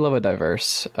 We love a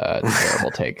diverse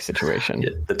terrible take situation.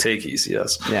 Yeah, the takies,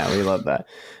 yes. Yeah, we love that.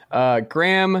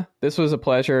 Graham, this was a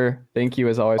pleasure. Thank you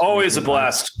as always. Always a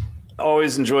blast.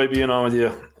 Always enjoy being on with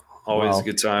you. Always a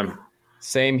good time.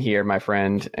 Same here, my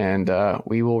friend. And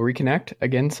we will reconnect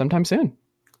again sometime soon.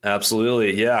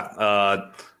 Absolutely. Yeah.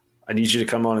 I need you to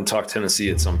come on and talk Tennessee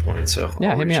at some point. So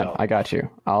yeah, hit me up. I got you.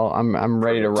 I'm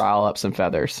ready to rile up some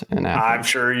feathers. And I'm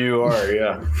sure you are.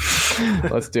 Yeah.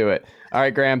 Let's do it. All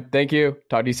right, Graham. Thank you.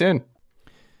 Talk to you soon.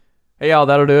 Hey, y'all,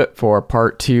 that'll do it for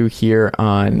part 2 here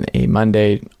on a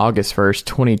Monday, August 1st,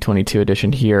 2022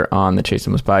 edition here on the Chase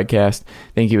Thomas Podcast.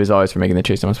 Thank you, as always, for making the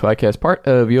Chase Thomas Podcast part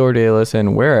of your daily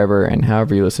listen, wherever and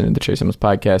however you listen to the Chase Thomas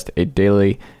Podcast, a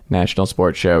daily national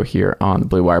sports show here on the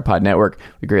Blue Wire Pod Network.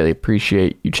 We greatly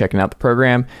appreciate you checking out the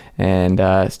program and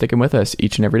sticking with us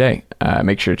each and every day.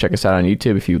 Make sure to check us out on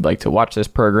YouTube. If you'd like to watch this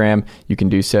program, you can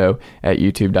do so at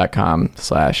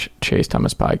youtube.com/Chase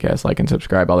Thomas Podcast. Like and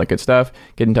subscribe, all that good stuff.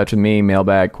 Get in touch with me,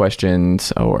 mailbag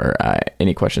questions, or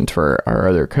any questions for our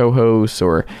other co-hosts,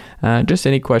 or just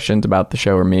any questions about the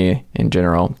show or me in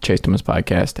general. Chase Thomas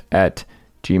Podcast at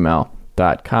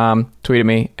gmail.com. Tweet at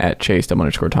me at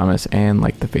Chase_Thomas, and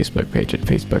like the Facebook page at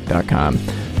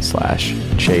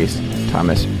facebook.com/Chase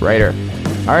Thomas Writer.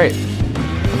 All right,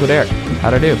 Uncle Derek,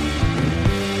 how'd I do?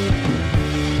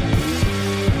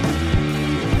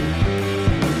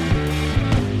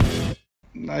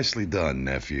 Nicely done,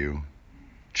 nephew.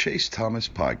 Chase Thomas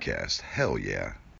Podcast. Hell yeah.